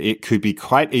articulate it, it could be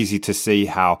quite easy to see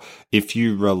how if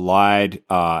you relied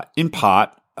in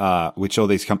part, which all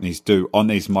these companies do, on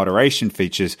these moderation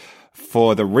features,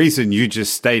 for the reason you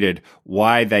just stated,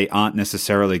 why they aren't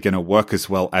necessarily going to work as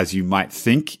well as you might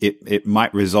think. It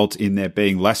might result in there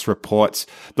being less reports.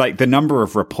 Like the number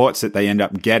of reports that they end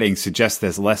up getting suggests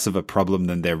there's less of a problem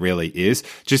than there really is,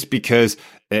 just because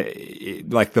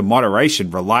like the moderation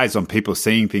relies on people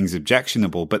seeing things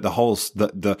objectionable, but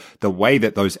the way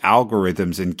that those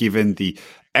algorithms, and given the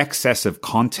excess of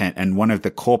content, and one of the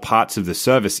core parts of the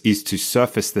service is to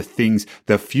surface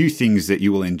the few things that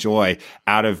you will enjoy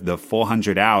out of the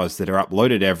 400 hours that are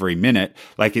uploaded every minute.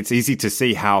 Like, it's easy to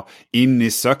see how in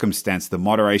this circumstance the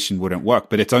moderation wouldn't work,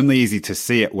 but it's only easy to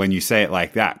see it when you say it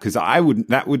like that. Because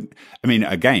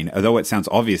again, although it sounds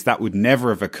obvious, that would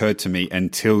never have occurred to me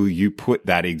until you put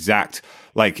that exact,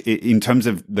 like, in terms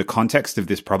of the context of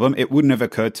this problem, it wouldn't have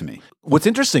occurred to me. What's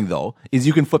interesting, though, is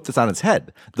you can flip this on its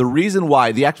head. The reason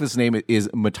why the activist's name is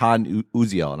Matan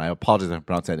Uziel, and I apologize if I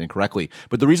pronounced that incorrectly,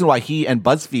 but the reason why he and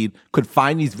BuzzFeed could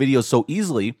find these videos so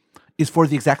easily is for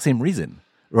the exact same reason.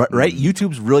 Right?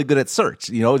 YouTube's really good at search.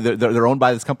 They're owned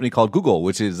by this company called Google,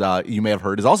 which is, you may have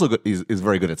heard, is also good, is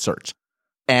very good at search.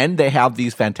 And they have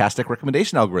these fantastic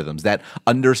recommendation algorithms that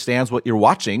understands what you're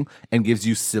watching and gives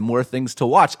you similar things to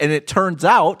watch. And it turns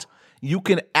out you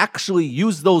can actually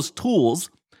use those tools.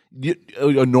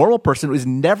 A normal person is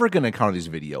never going to encounter these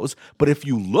videos, but if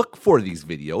you look for these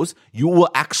videos, you will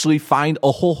actually find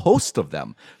a whole host of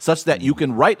them, such that you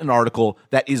can write an article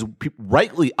that is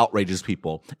rightly outrages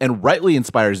people and rightly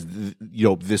inspires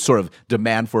this sort of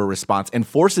demand for a response and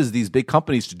forces these big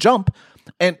companies to jump.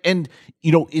 And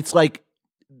it's like,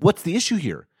 what's the issue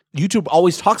here? YouTube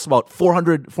always talks about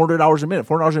 400 hours a minute,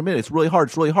 400 hours a minute. It's really hard.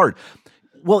 It's really hard.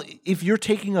 Well, if you're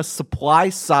taking a supply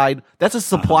side, that's a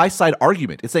supply side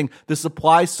argument. It's saying the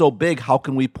supply is so big, how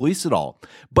can we police it all?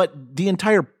 But the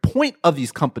entire point of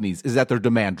these companies is that they're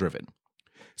demand driven.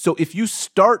 So if you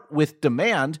start with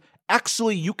demand,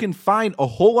 actually you can find a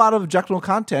whole lot of objectionable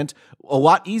content a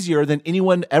lot easier than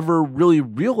anyone ever really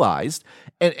realized.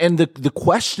 And the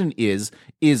question is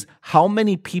how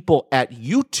many people at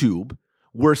YouTube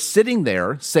were sitting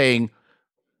there saying,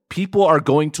 people are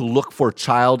going to look for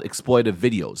child exploitive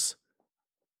videos,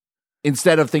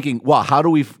 instead of thinking, wow, how do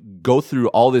we go through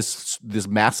all this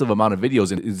massive amount of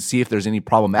videos and see if there's any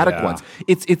problematic ones?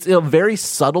 It's a very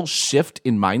subtle shift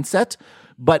in mindset.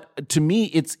 But to me,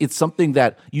 it's something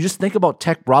that you just think about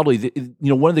tech broadly.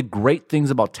 One of the great things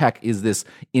about tech is this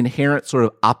inherent sort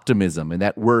of optimism, and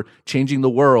that we're changing the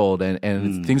world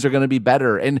and things are going to be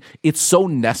better. And it's so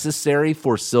necessary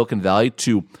for Silicon Valley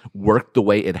to work the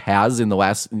way it has in the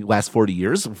last 40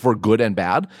 years, for good and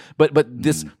bad. But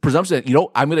this presumption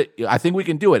that, I think we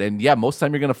can do it. And yeah, most of the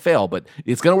time you're going to fail, but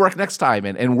it's going to work next time.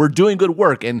 And we're doing good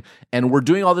work, and we're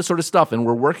doing all this sort of stuff, and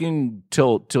we're working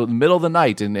till the middle of the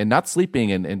night and not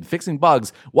sleeping and fixing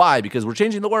bugs. Why? Because we're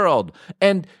changing the world.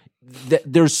 And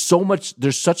there's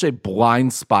such a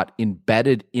blind spot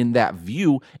embedded in that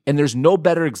view. And there's no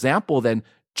better example than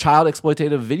child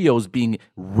exploitative videos being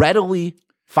readily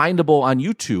findable on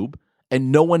YouTube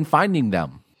and no one finding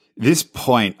them. This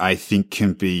point, I think,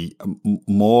 can be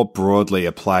more broadly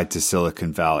applied to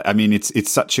Silicon Valley. I mean,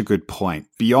 it's such a good point.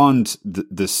 Beyond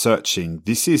the searching,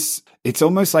 it's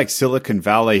almost like Silicon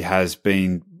Valley has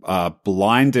been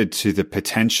blinded to the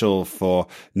potential for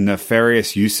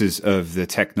nefarious uses of the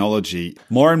technology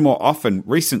more and more often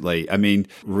recently. I mean,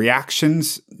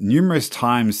 reactions numerous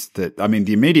times the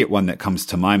immediate one that comes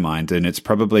to my mind, and it's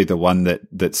probably the one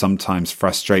that sometimes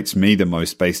frustrates me the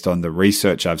most based on the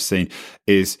research I've seen,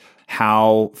 is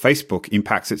how Facebook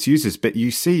impacts its users. But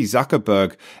you see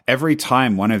Zuckerberg, every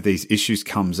time one of these issues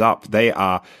comes up,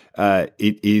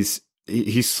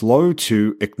 he's slow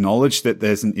to acknowledge that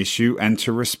there's an issue and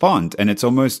to respond. And it's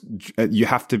almost, he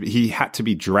had to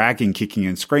be dragging, kicking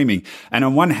and screaming. And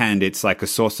on one hand, it's like a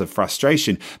source of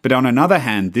frustration. But on another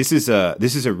hand, this is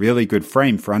a really good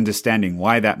frame for understanding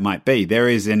why that might be. There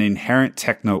is an inherent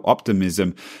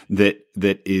techno-optimism that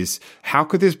is, how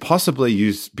could this possibly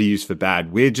be used for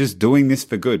bad? We're just doing this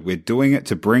for good. We're doing it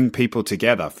to bring people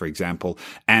together, for example.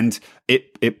 And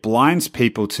it blinds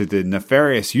people to the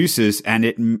nefarious uses, and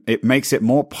it makes it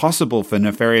more possible for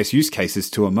nefarious use cases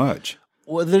to emerge.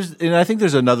 Well, I think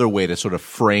there's another way to sort of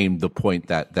frame the point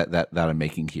that I'm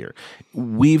making here.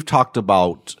 We've talked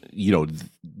about,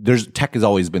 tech has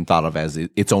always been thought of as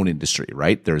its own industry,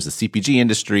 right? There's the CPG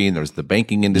industry, and there's the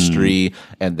banking industry,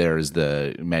 and there's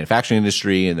the manufacturing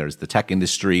industry, and there's the tech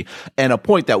industry. And a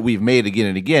point that we've made again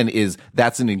and again is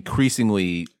that's an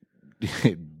increasingly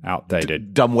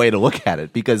outdated, dumb way to look at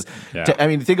it, because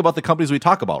think about the companies we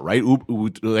talk about, right?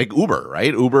 Like Uber,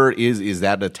 right? Uber is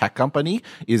that a tech company?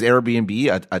 Is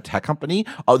Airbnb a tech company?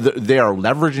 They are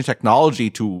leveraging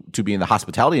technology to be in the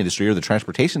hospitality industry or the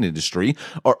transportation industry,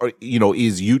 or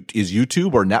is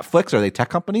YouTube or Netflix, are they tech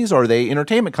companies or are they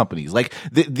entertainment companies? Like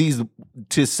these,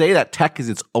 to say that tech is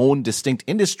its own distinct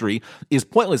industry is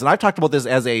pointless. And I've talked about this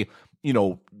as a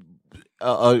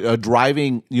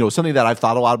driving, something that I've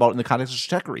thought a lot about in the context of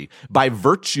Stratechery. By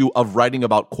virtue of writing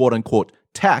about quote unquote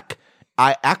tech,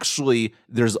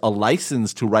 there's a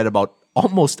license to write about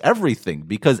almost everything,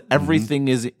 because everything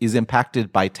is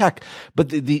impacted by tech.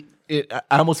 But I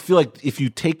almost feel like if you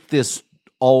take this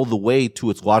all the way to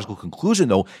its logical conclusion,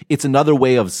 though, it's another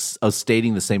way of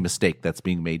stating the same mistake that's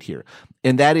being made here.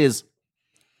 And that is,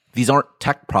 these aren't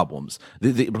tech problems.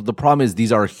 The problem is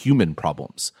these are human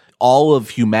problems. All of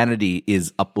humanity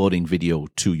is uploading video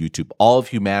to YouTube. All of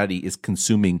humanity is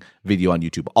consuming video on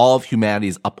YouTube. All of humanity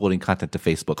is uploading content to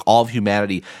Facebook. All of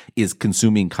humanity is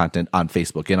consuming content on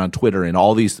Facebook and on Twitter and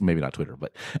all these, maybe not Twitter,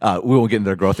 but we won't get into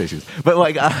their growth issues. But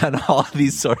like on all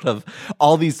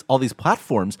these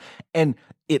platforms. And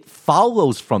it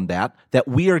follows from that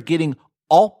we are getting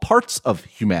all parts of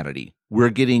humanity. We're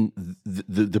getting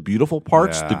the beautiful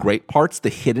parts, the great parts, the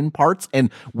hidden parts. And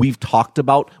we've talked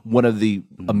about one of the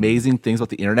amazing things about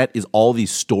the internet is all these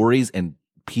stories and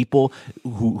people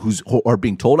who are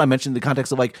being told. I mentioned the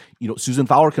context of Susan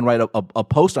Fowler can write a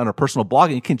post on her personal blog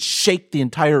and it can shake the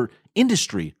entire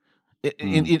industry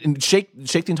and shake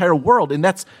the entire world. And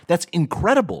that's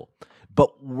incredible.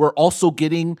 But we're also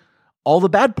getting all the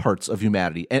bad parts of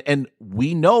humanity. And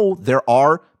we know there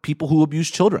are people who abuse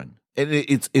children. And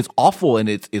it's awful and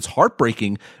it's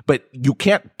heartbreaking, but you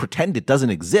can't pretend it doesn't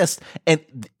exist.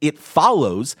 And it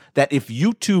follows that if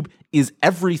YouTube is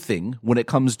everything when it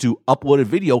comes to uploaded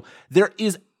video, there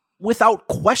is without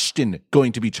question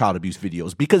going to be child abuse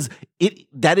videos, because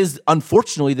that is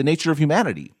unfortunately the nature of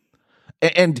humanity.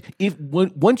 And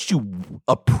once you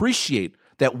appreciate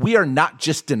that we are not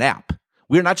just an app,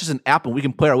 we are not just an app and we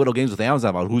can play our little games with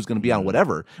Amazon about who's going to be on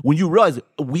whatever. When you realize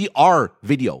we are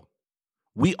video.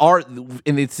 We are,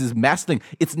 and it's this mass thing.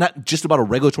 It's not just about a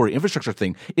regulatory infrastructure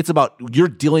thing. It's about you're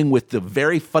dealing with the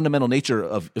very fundamental nature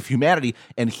of humanity,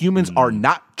 and humans are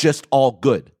not just all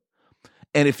good.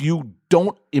 And if you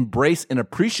don't embrace and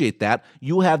appreciate that,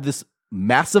 you have this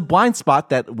massive blind spot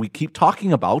that we keep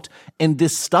talking about, and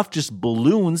this stuff just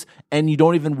balloons, and you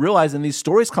don't even realize, and these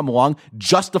stories come along,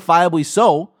 justifiably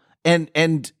so, and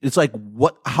it's like,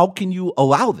 what? How can you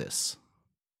allow this?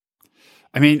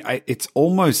 I mean, it's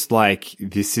almost like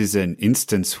this is an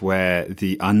instance where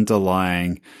the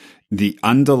underlying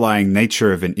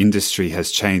nature of an industry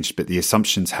has changed, but the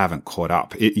assumptions haven't caught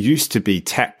up. It used to be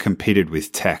tech competed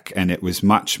with tech, and it was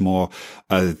much more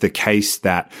the case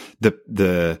that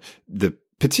the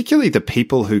particularly the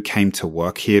people who came to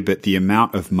work here, but the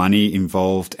amount of money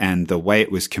involved and the way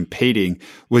it was competing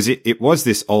was it was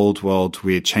this old world.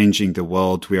 We're changing the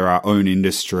world. We're our own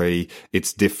industry.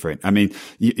 It's different. I mean,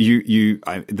 the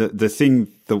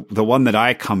one that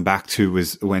I come back to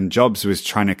was when Jobs was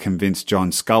trying to convince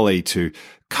John Scully to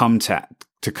come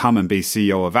and be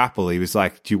CEO of Apple. He was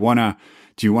like, do you want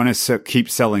to keep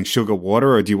selling sugar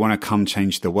water, or do you want to come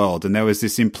change the world? And there was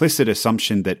this implicit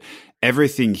assumption that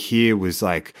everything here was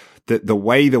like the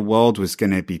way the world was going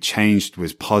to be changed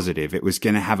was positive. It was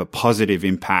going to have a positive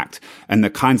impact. And the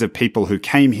kinds of people who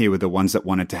came here were the ones that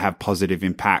wanted to have positive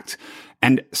impact.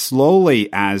 And slowly,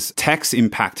 as tech's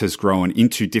impact has grown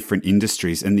into different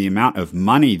industries and the amount of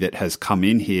money that has come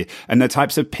in here and the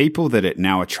types of people that it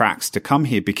now attracts to come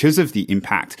here because of the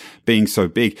impact being so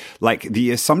big, like the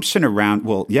assumption around,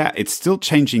 well, yeah, it's still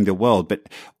changing the world, but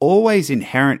always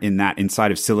inherent in that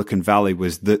inside of Silicon Valley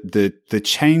was the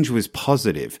change was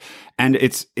positive. And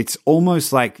it's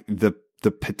almost like the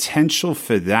potential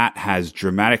for that has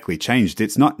dramatically changed.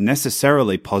 It's not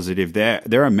necessarily positive.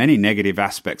 There are many negative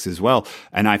aspects as well.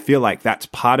 And I feel like that's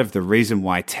part of the reason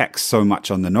why tech's so much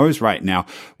on the nose right now,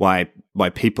 why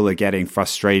people are getting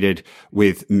frustrated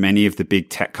with many of the big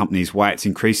tech companies, why it's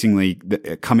increasingly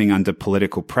coming under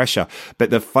political pressure.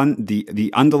 But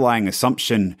the underlying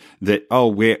assumption that, oh,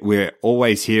 we're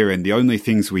always here and the only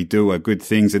things we do are good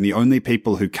things and the only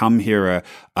people who come here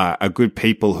are good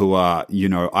people who are,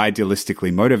 idealistically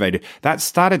motivated, that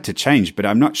started to change. But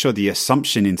I'm not sure the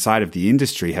assumption inside of the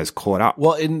industry has caught up.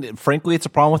 Well, and frankly, it's a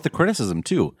problem with the criticism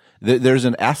too. There's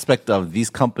an aspect of these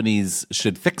companies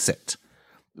should fix it.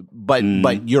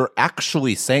 But you're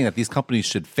actually saying that these companies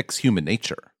should fix human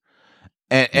nature.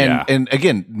 And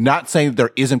again, not saying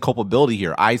there isn't culpability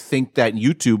here. I think that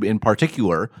YouTube in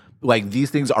particular, like,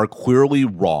 these things are clearly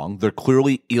wrong. They're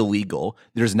clearly illegal.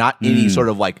 There's not any sort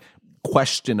of like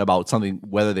question about something,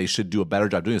 whether they should do a better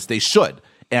job doing this. They should.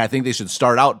 And I think they should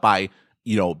start out by,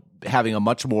 having a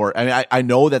much more, I mean, I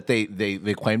know that they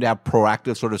claim to have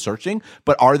proactive sort of searching,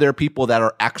 but are there people that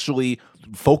are actually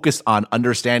focused on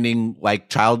understanding like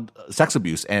child sex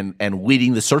abuse and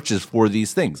leading the searches for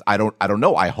these things? I don't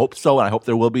know. I hope so. And I hope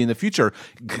there will be in the future,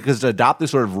 because to adopt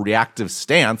this sort of reactive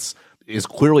stance is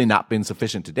clearly not been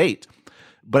sufficient to date.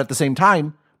 But at the same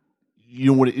time,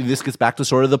 this gets back to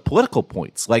sort of the political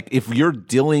points. Like, if you're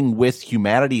dealing with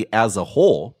humanity as a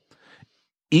whole,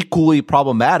 equally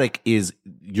problematic is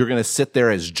you're going to sit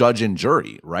there as judge and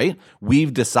jury, right?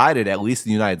 We've decided, at least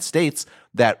in the United States,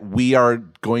 that we are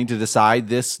going to decide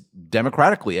this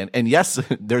democratically. And yes,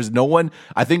 there's no one,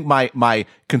 I think my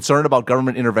concern about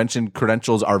government intervention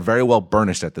credentials are very well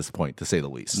burnished at this point, to say the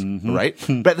least, right?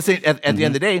 But at the end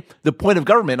of the day, the point of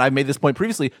government, I made this point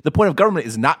previously, the point of government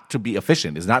is not to be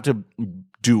efficient, is not to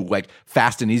do like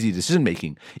fast and easy decision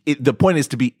making. The point is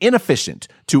to be inefficient,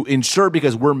 to ensure,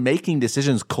 because we're making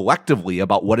decisions collectively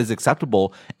about what is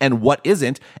acceptable and what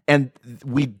isn't. And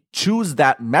we choose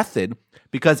that method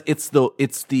because it's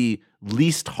the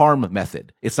least harm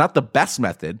method. It's not the best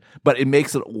method, but it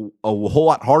makes it a whole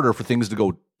lot harder for things to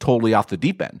go totally off the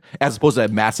deep end, as opposed to a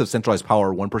massive centralized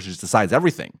power. One person just decides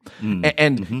everything.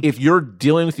 And if you're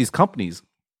dealing with these companies,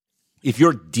 if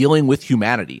you're dealing with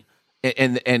humanity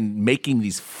and making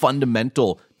these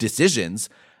fundamental decisions,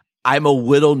 I'm a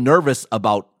little nervous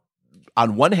about,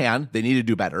 on one hand, they need to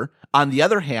do better. On the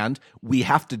other hand, we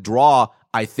have to draw,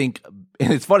 I think,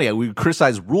 And it's funny, we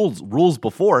criticized rules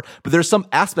before, but there's some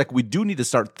aspect we do need to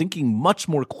start thinking much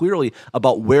more clearly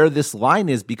about where this line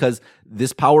is, because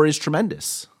this power is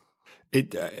tremendous.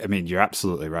 I mean, you're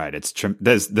absolutely right.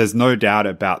 There's no doubt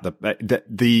about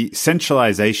the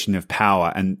centralization of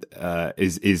power and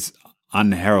is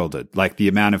unheralded. Like the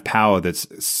amount of power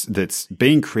that's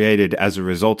being created as a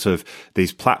result of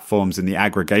these platforms and the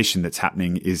aggregation that's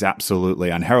happening is absolutely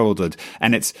unheralded.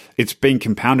 And it's being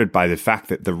compounded by the fact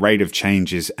that the rate of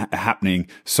change is happening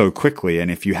so quickly. And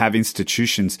if you have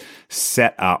institutions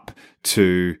set up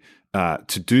to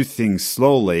do things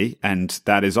slowly, and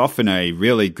that is often a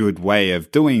really good way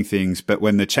of doing things. But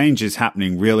when the change is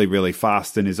happening really, really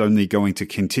fast and is only going to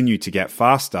continue to get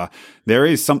faster, there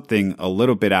is something a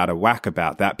little bit out of whack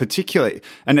about that, particularly.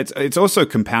 And it's also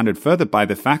compounded further by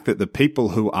the fact that the people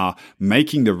who are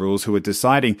making the rules, who are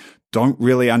deciding, don't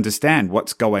really understand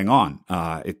what's going on.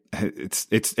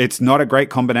 It's not a great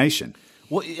combination.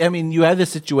 Well, I mean, you have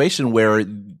this situation where,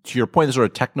 to your point, the sort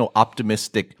of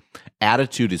techno-optimistic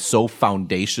attitude is so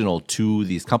foundational to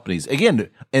these companies. Again,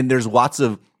 and there's lots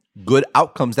of good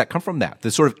outcomes that come from that.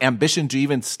 The sort of ambition to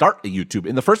even start a YouTube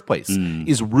in the first place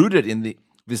is rooted in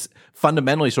this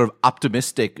fundamentally sort of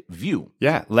optimistic view.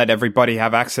 Yeah, let everybody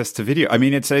have access to video. I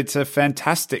mean, it's a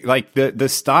fantastic, like the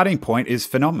starting point is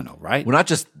phenomenal, right? Well, not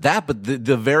just that, but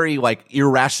the very like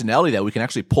irrationality that we can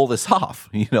actually pull this off,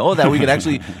 that we can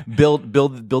actually build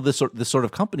this sort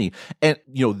of company. And,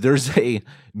 there's a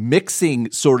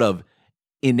mixing sort of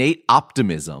innate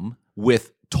optimism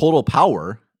with total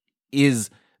power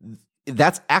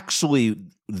that's actually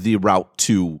the route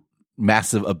to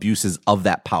massive abuses of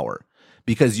that power.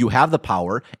 Because you have the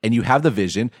power and you have the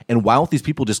vision, and why don't these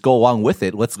people just go along with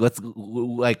it? Let's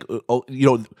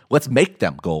make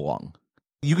them go along.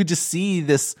 You could just see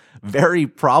this very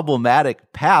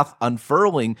problematic path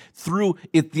unfurling through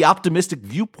it. The optimistic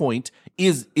viewpoint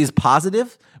is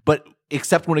positive, but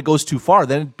except when it goes too far,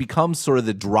 then it becomes sort of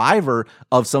the driver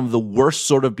of some of the worst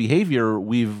sort of behavior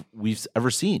we've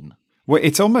ever seen. Well,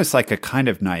 it's almost like a kind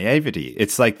of naivety.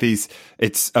 It's like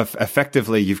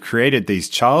effectively you've created these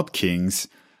child kings,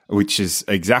 which is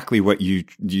exactly what you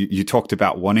talked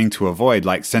about wanting to avoid,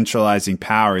 like centralizing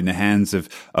power in the hands of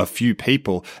a few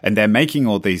people. And they're making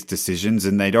all these decisions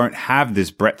and they don't have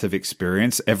this breadth of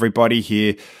experience. Everybody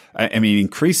here, I mean,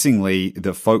 increasingly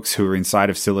the folks who are inside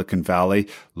of Silicon Valley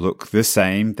look the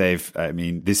same.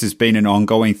 This has been an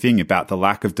ongoing thing about the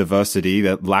lack of diversity,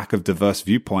 the lack of diverse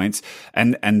viewpoints,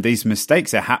 and these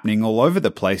mistakes are happening all over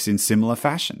the place in similar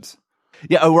fashions.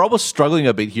 Yeah, we're almost struggling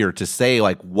a bit here to say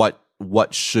like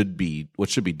what should be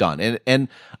done, and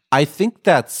I think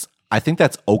that's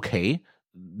okay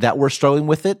that we're struggling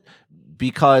with it,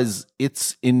 because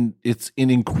it's an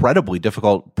incredibly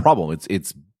difficult problem.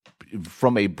 It's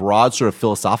from a broad sort of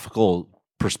philosophical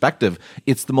perspective,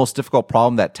 it's the most difficult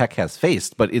problem that tech has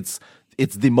faced, but it's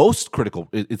the most critical,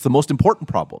 it's the most important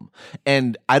problem,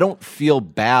 and I don't feel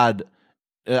bad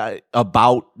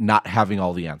about not having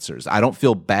all the answers. I don't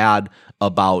feel bad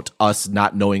about us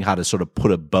not knowing how to sort of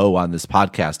put a bow on this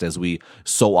podcast as we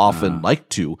so often like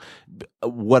to.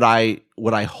 What I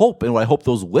hope, and what I hope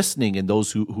those listening and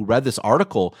those who read this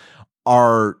article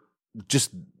are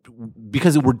just,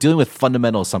 because we're dealing with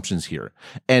fundamental assumptions here,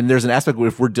 and there's an aspect where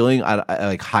if we're dealing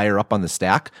like higher up on the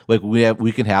stack, like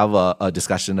we can have a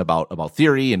discussion about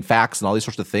theory and facts and all these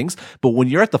sorts of things. But when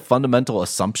you're at the fundamental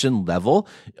assumption level,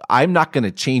 I'm not going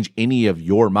to change any of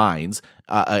your minds.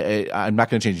 I'm not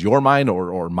going to change your mind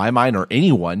or my mind or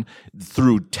anyone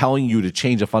through telling you to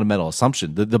change a fundamental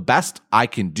assumption. The best I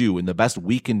can do and the best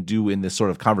we can do in this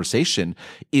sort of conversation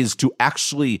is to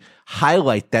actually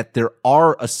highlight that there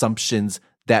are assumptions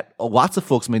that lots of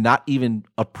folks may not even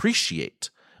appreciate.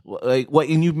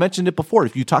 And you mentioned it before.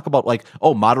 If you talk about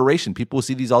moderation, people will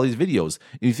see all these videos,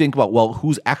 and you think about, well,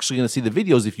 who's actually going to see the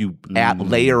videos? If you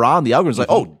layer on the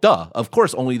algorithms, duh, of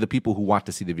course, only the people who want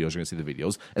to see the videos are going to see the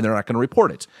videos, and they're not going to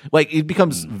report it. It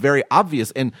becomes very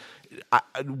obvious. And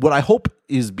what I hope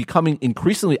is becoming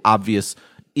increasingly obvious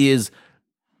is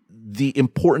the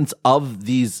importance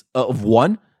of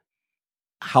one,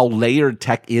 how layered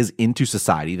tech is into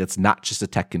society. That's not just a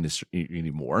tech industry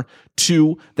anymore.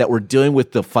 Two, that we're dealing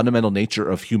with the fundamental nature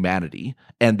of humanity,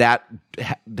 and that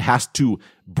has to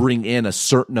bring in a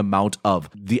certain amount of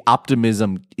the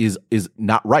optimism is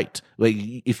not right.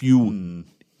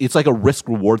 It's like a risk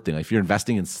reward thing. Like if you're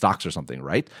investing in stocks or something,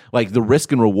 right? Like the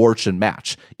risk and reward should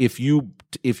match. If you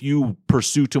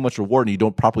pursue too much reward and you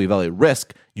don't properly evaluate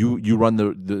risk, you run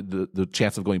the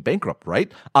chance of going bankrupt,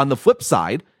 right? On the flip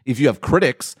side, If you have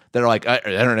critics that are like,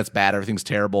 the internet's bad, everything's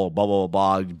terrible, blah, blah,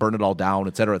 blah, blah, burn it all down,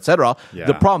 et cetera, et cetera. Yeah.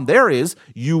 The problem there is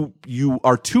you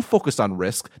are too focused on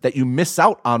risk that you miss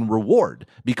out on reward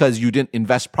because you didn't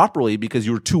invest properly because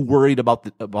you were too worried about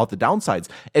the downsides.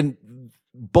 And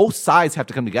both sides have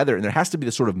to come together, and there has to be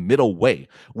this sort of middle way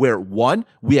where, one,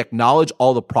 we acknowledge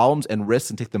all the problems and risks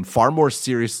and take them far more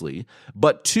seriously.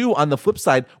 But two, on the flip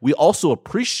side, we also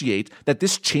appreciate that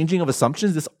this changing of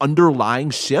assumptions, this underlying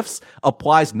shifts,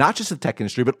 applies not just to the tech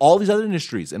industry, but all these other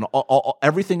industries and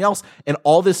everything else. And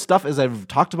all this stuff, as I've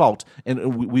talked about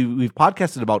and we've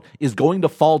podcasted about, is going to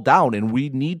fall down, and we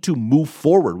need to move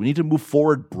forward. We need to move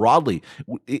forward broadly.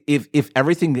 If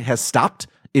everything has stopped,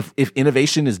 if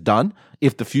innovation is done,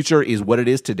 if the future is what it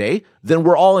is today, then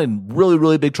we're all in really,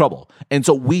 really big trouble. And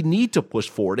so we need to push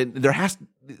forward. And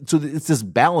so it's this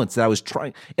balance that I was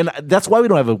trying. And that's why we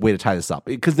don't have a way to tie this up,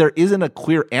 because there isn't a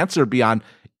clear answer beyond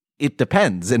it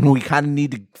depends. And we kind of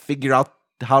need to figure out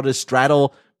how to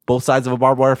straddle both sides of a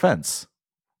barbed wire fence.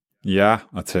 Yeah,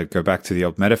 to go back to the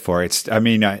old metaphor, it's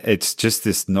just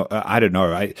this, I don't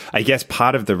know. I guess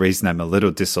part of the reason I'm a little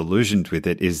disillusioned with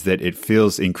it is that it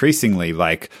feels increasingly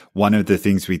like one of the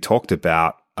things we talked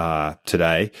about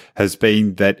today has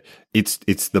been that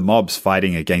it's the mobs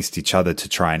fighting against each other to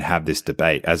try and have this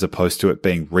debate, as opposed to it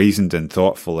being reasoned and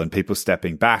thoughtful and people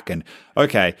stepping back and,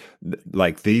 okay,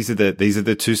 like these are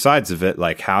the two sides of it.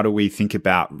 Like, how do we think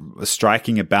about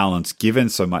striking a balance given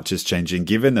so much is changing,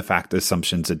 given the fact that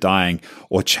assumptions are dying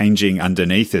or changing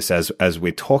underneath us as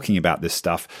we're talking about this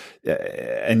stuff.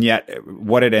 And yet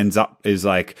what it ends up is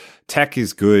like tech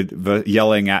is good,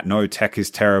 yelling at no, tech is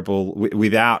terrible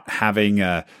without having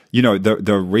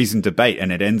the reasoned debate.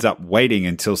 And it ends up waiting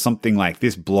until something like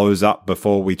this blows up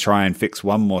before we try and fix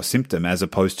one more symptom, as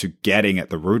opposed to getting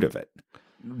at the root of it.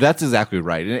 That's exactly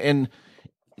right. And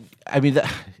I mean,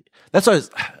 that's what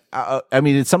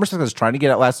in some respects I was trying to get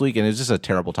at last week, and it's just a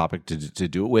terrible topic to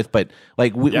do it with. But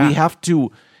like we have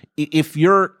to, if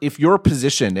your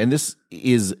position, and this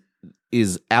is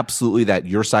absolutely that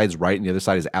your side's right and the other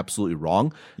side is absolutely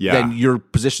wrong, then your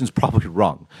position's probably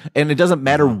wrong. And it doesn't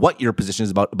matter what your position is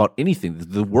about anything.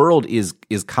 The world is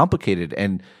complicated,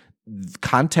 and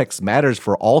context matters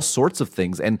for all sorts of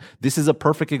things. And this is a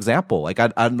perfect example. Like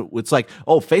it's like,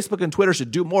 oh, Facebook and Twitter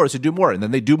should do more, and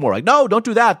then they do more. Like, no, don't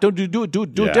do that. Don't do it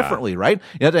differently, right?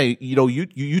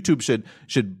 YouTube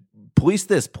should police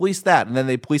this, police that, and then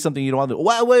they police something you don't want to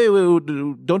do.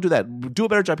 Wait, don't do that. Do a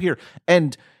better job here.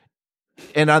 And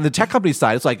on the tech company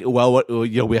side, it's like, well,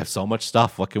 we have so much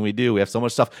stuff. What can we do? We have so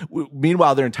much stuff.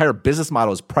 Meanwhile, their entire business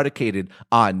model is predicated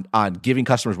on giving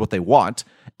customers what they want.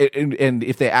 And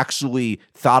if they actually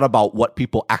thought about what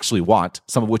people actually want,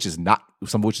 some of which is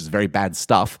very bad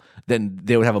stuff, then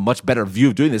they would have a much better view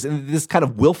of doing this. And this kind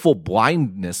of willful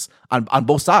blindness on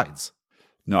both sides.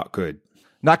 Not good.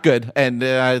 Not good. And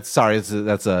sorry,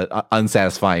 that's a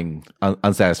unsatisfying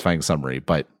summary,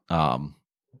 but.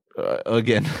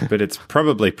 Again, but it's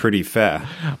probably pretty fair.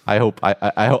 I hope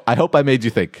I made you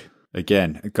think.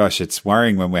 Again, gosh, it's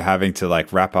worrying when we're having to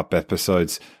like wrap up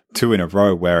episodes 2 in a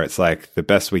row where it's like the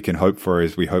best we can hope for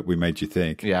is we hope we made you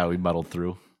think. Yeah, we muddled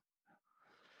through.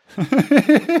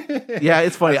 Yeah,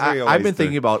 it's funny. I've been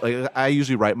thinking about. Like, I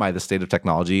usually write the state of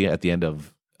technology at the end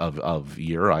of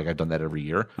year. Like I've done that every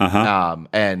year.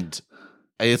 And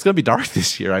it's going to be dark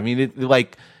this year. I mean,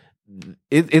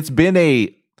 it's been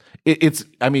a. For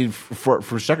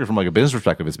Stecker, from like a business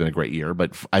perspective, it's been a great year.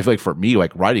 But I feel like for me,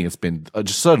 like writing, it's been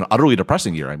just an utterly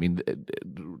depressing year. I mean,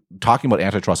 talking about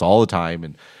antitrust all the time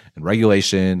and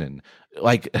regulation and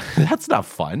like that's not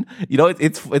fun.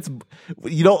 It's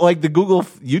like the Google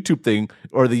YouTube thing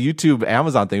or the YouTube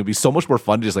Amazon thing would be so much more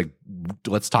fun to just like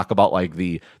let's talk about like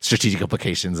the strategic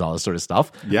implications and all this sort of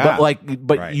stuff. Yeah,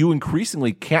 but right. You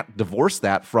increasingly can't divorce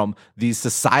that from these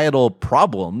societal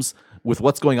problems with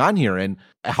what's going on here. And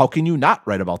how can you not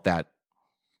write about that?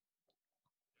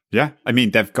 Yeah. I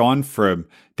mean, they've gone from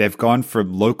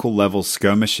local level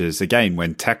skirmishes. Again,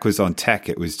 when tech was on tech,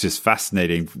 it was just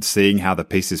fascinating seeing how the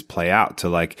pieces play out to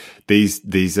like these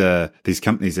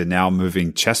companies are now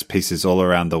moving chess pieces all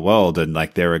around the world. And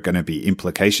like there are going to be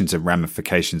implications and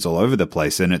ramifications all over the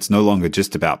place. And it's no longer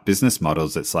just about business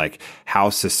models. It's like how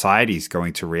society is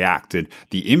going to react and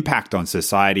the impact on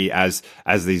society as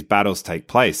these battles take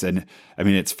place. And I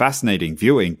mean, it's fascinating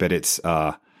viewing, but it's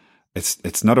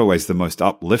not always the most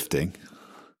uplifting.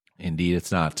 Indeed,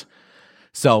 it's not.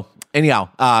 So Anyhow,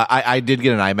 I did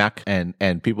get an iMac,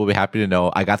 and people will be happy to know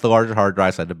I got the larger hard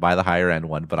drive, so I had to buy the higher end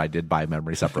one, but I did buy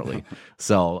memory separately.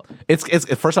 So it's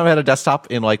the first time I had a desktop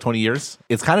in like 20 years.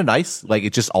 It's kind of nice. Like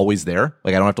it's just always there.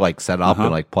 Like I don't have to like set it up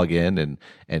and like plug in and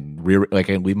I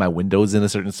can leave my windows in a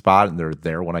certain spot and they're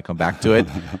there when I come back to it.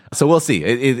 So we'll see.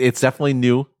 It's definitely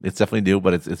new. It's definitely new,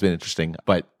 but it's been interesting.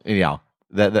 But anyhow.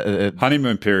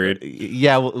 Honeymoon period.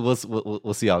 Yeah,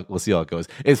 we'll see how it goes.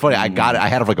 It's funny. I got it. I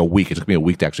had it for like a week. It took me a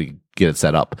week to actually get it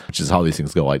set up, which is how these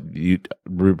things go. Like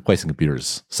replacing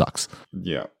computers sucks.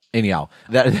 Yeah. Anyhow,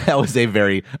 that was a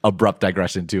very abrupt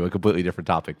digression to a completely different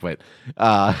topic. But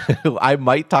I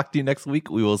might talk to you next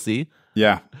week. We will see.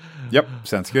 Yeah. Yep.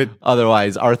 Sounds good.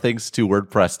 Otherwise, our thanks to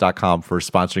WordPress.com for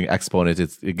sponsoring Exponent.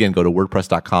 It's again, go to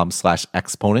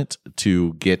WordPress.com/Exponent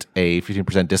to get a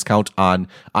 15% discount on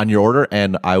your order,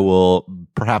 and I will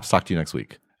perhaps talk to you next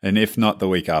week. And if not, the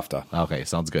week after. Okay,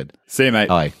 sounds good. See you, mate.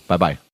 All right, bye-bye.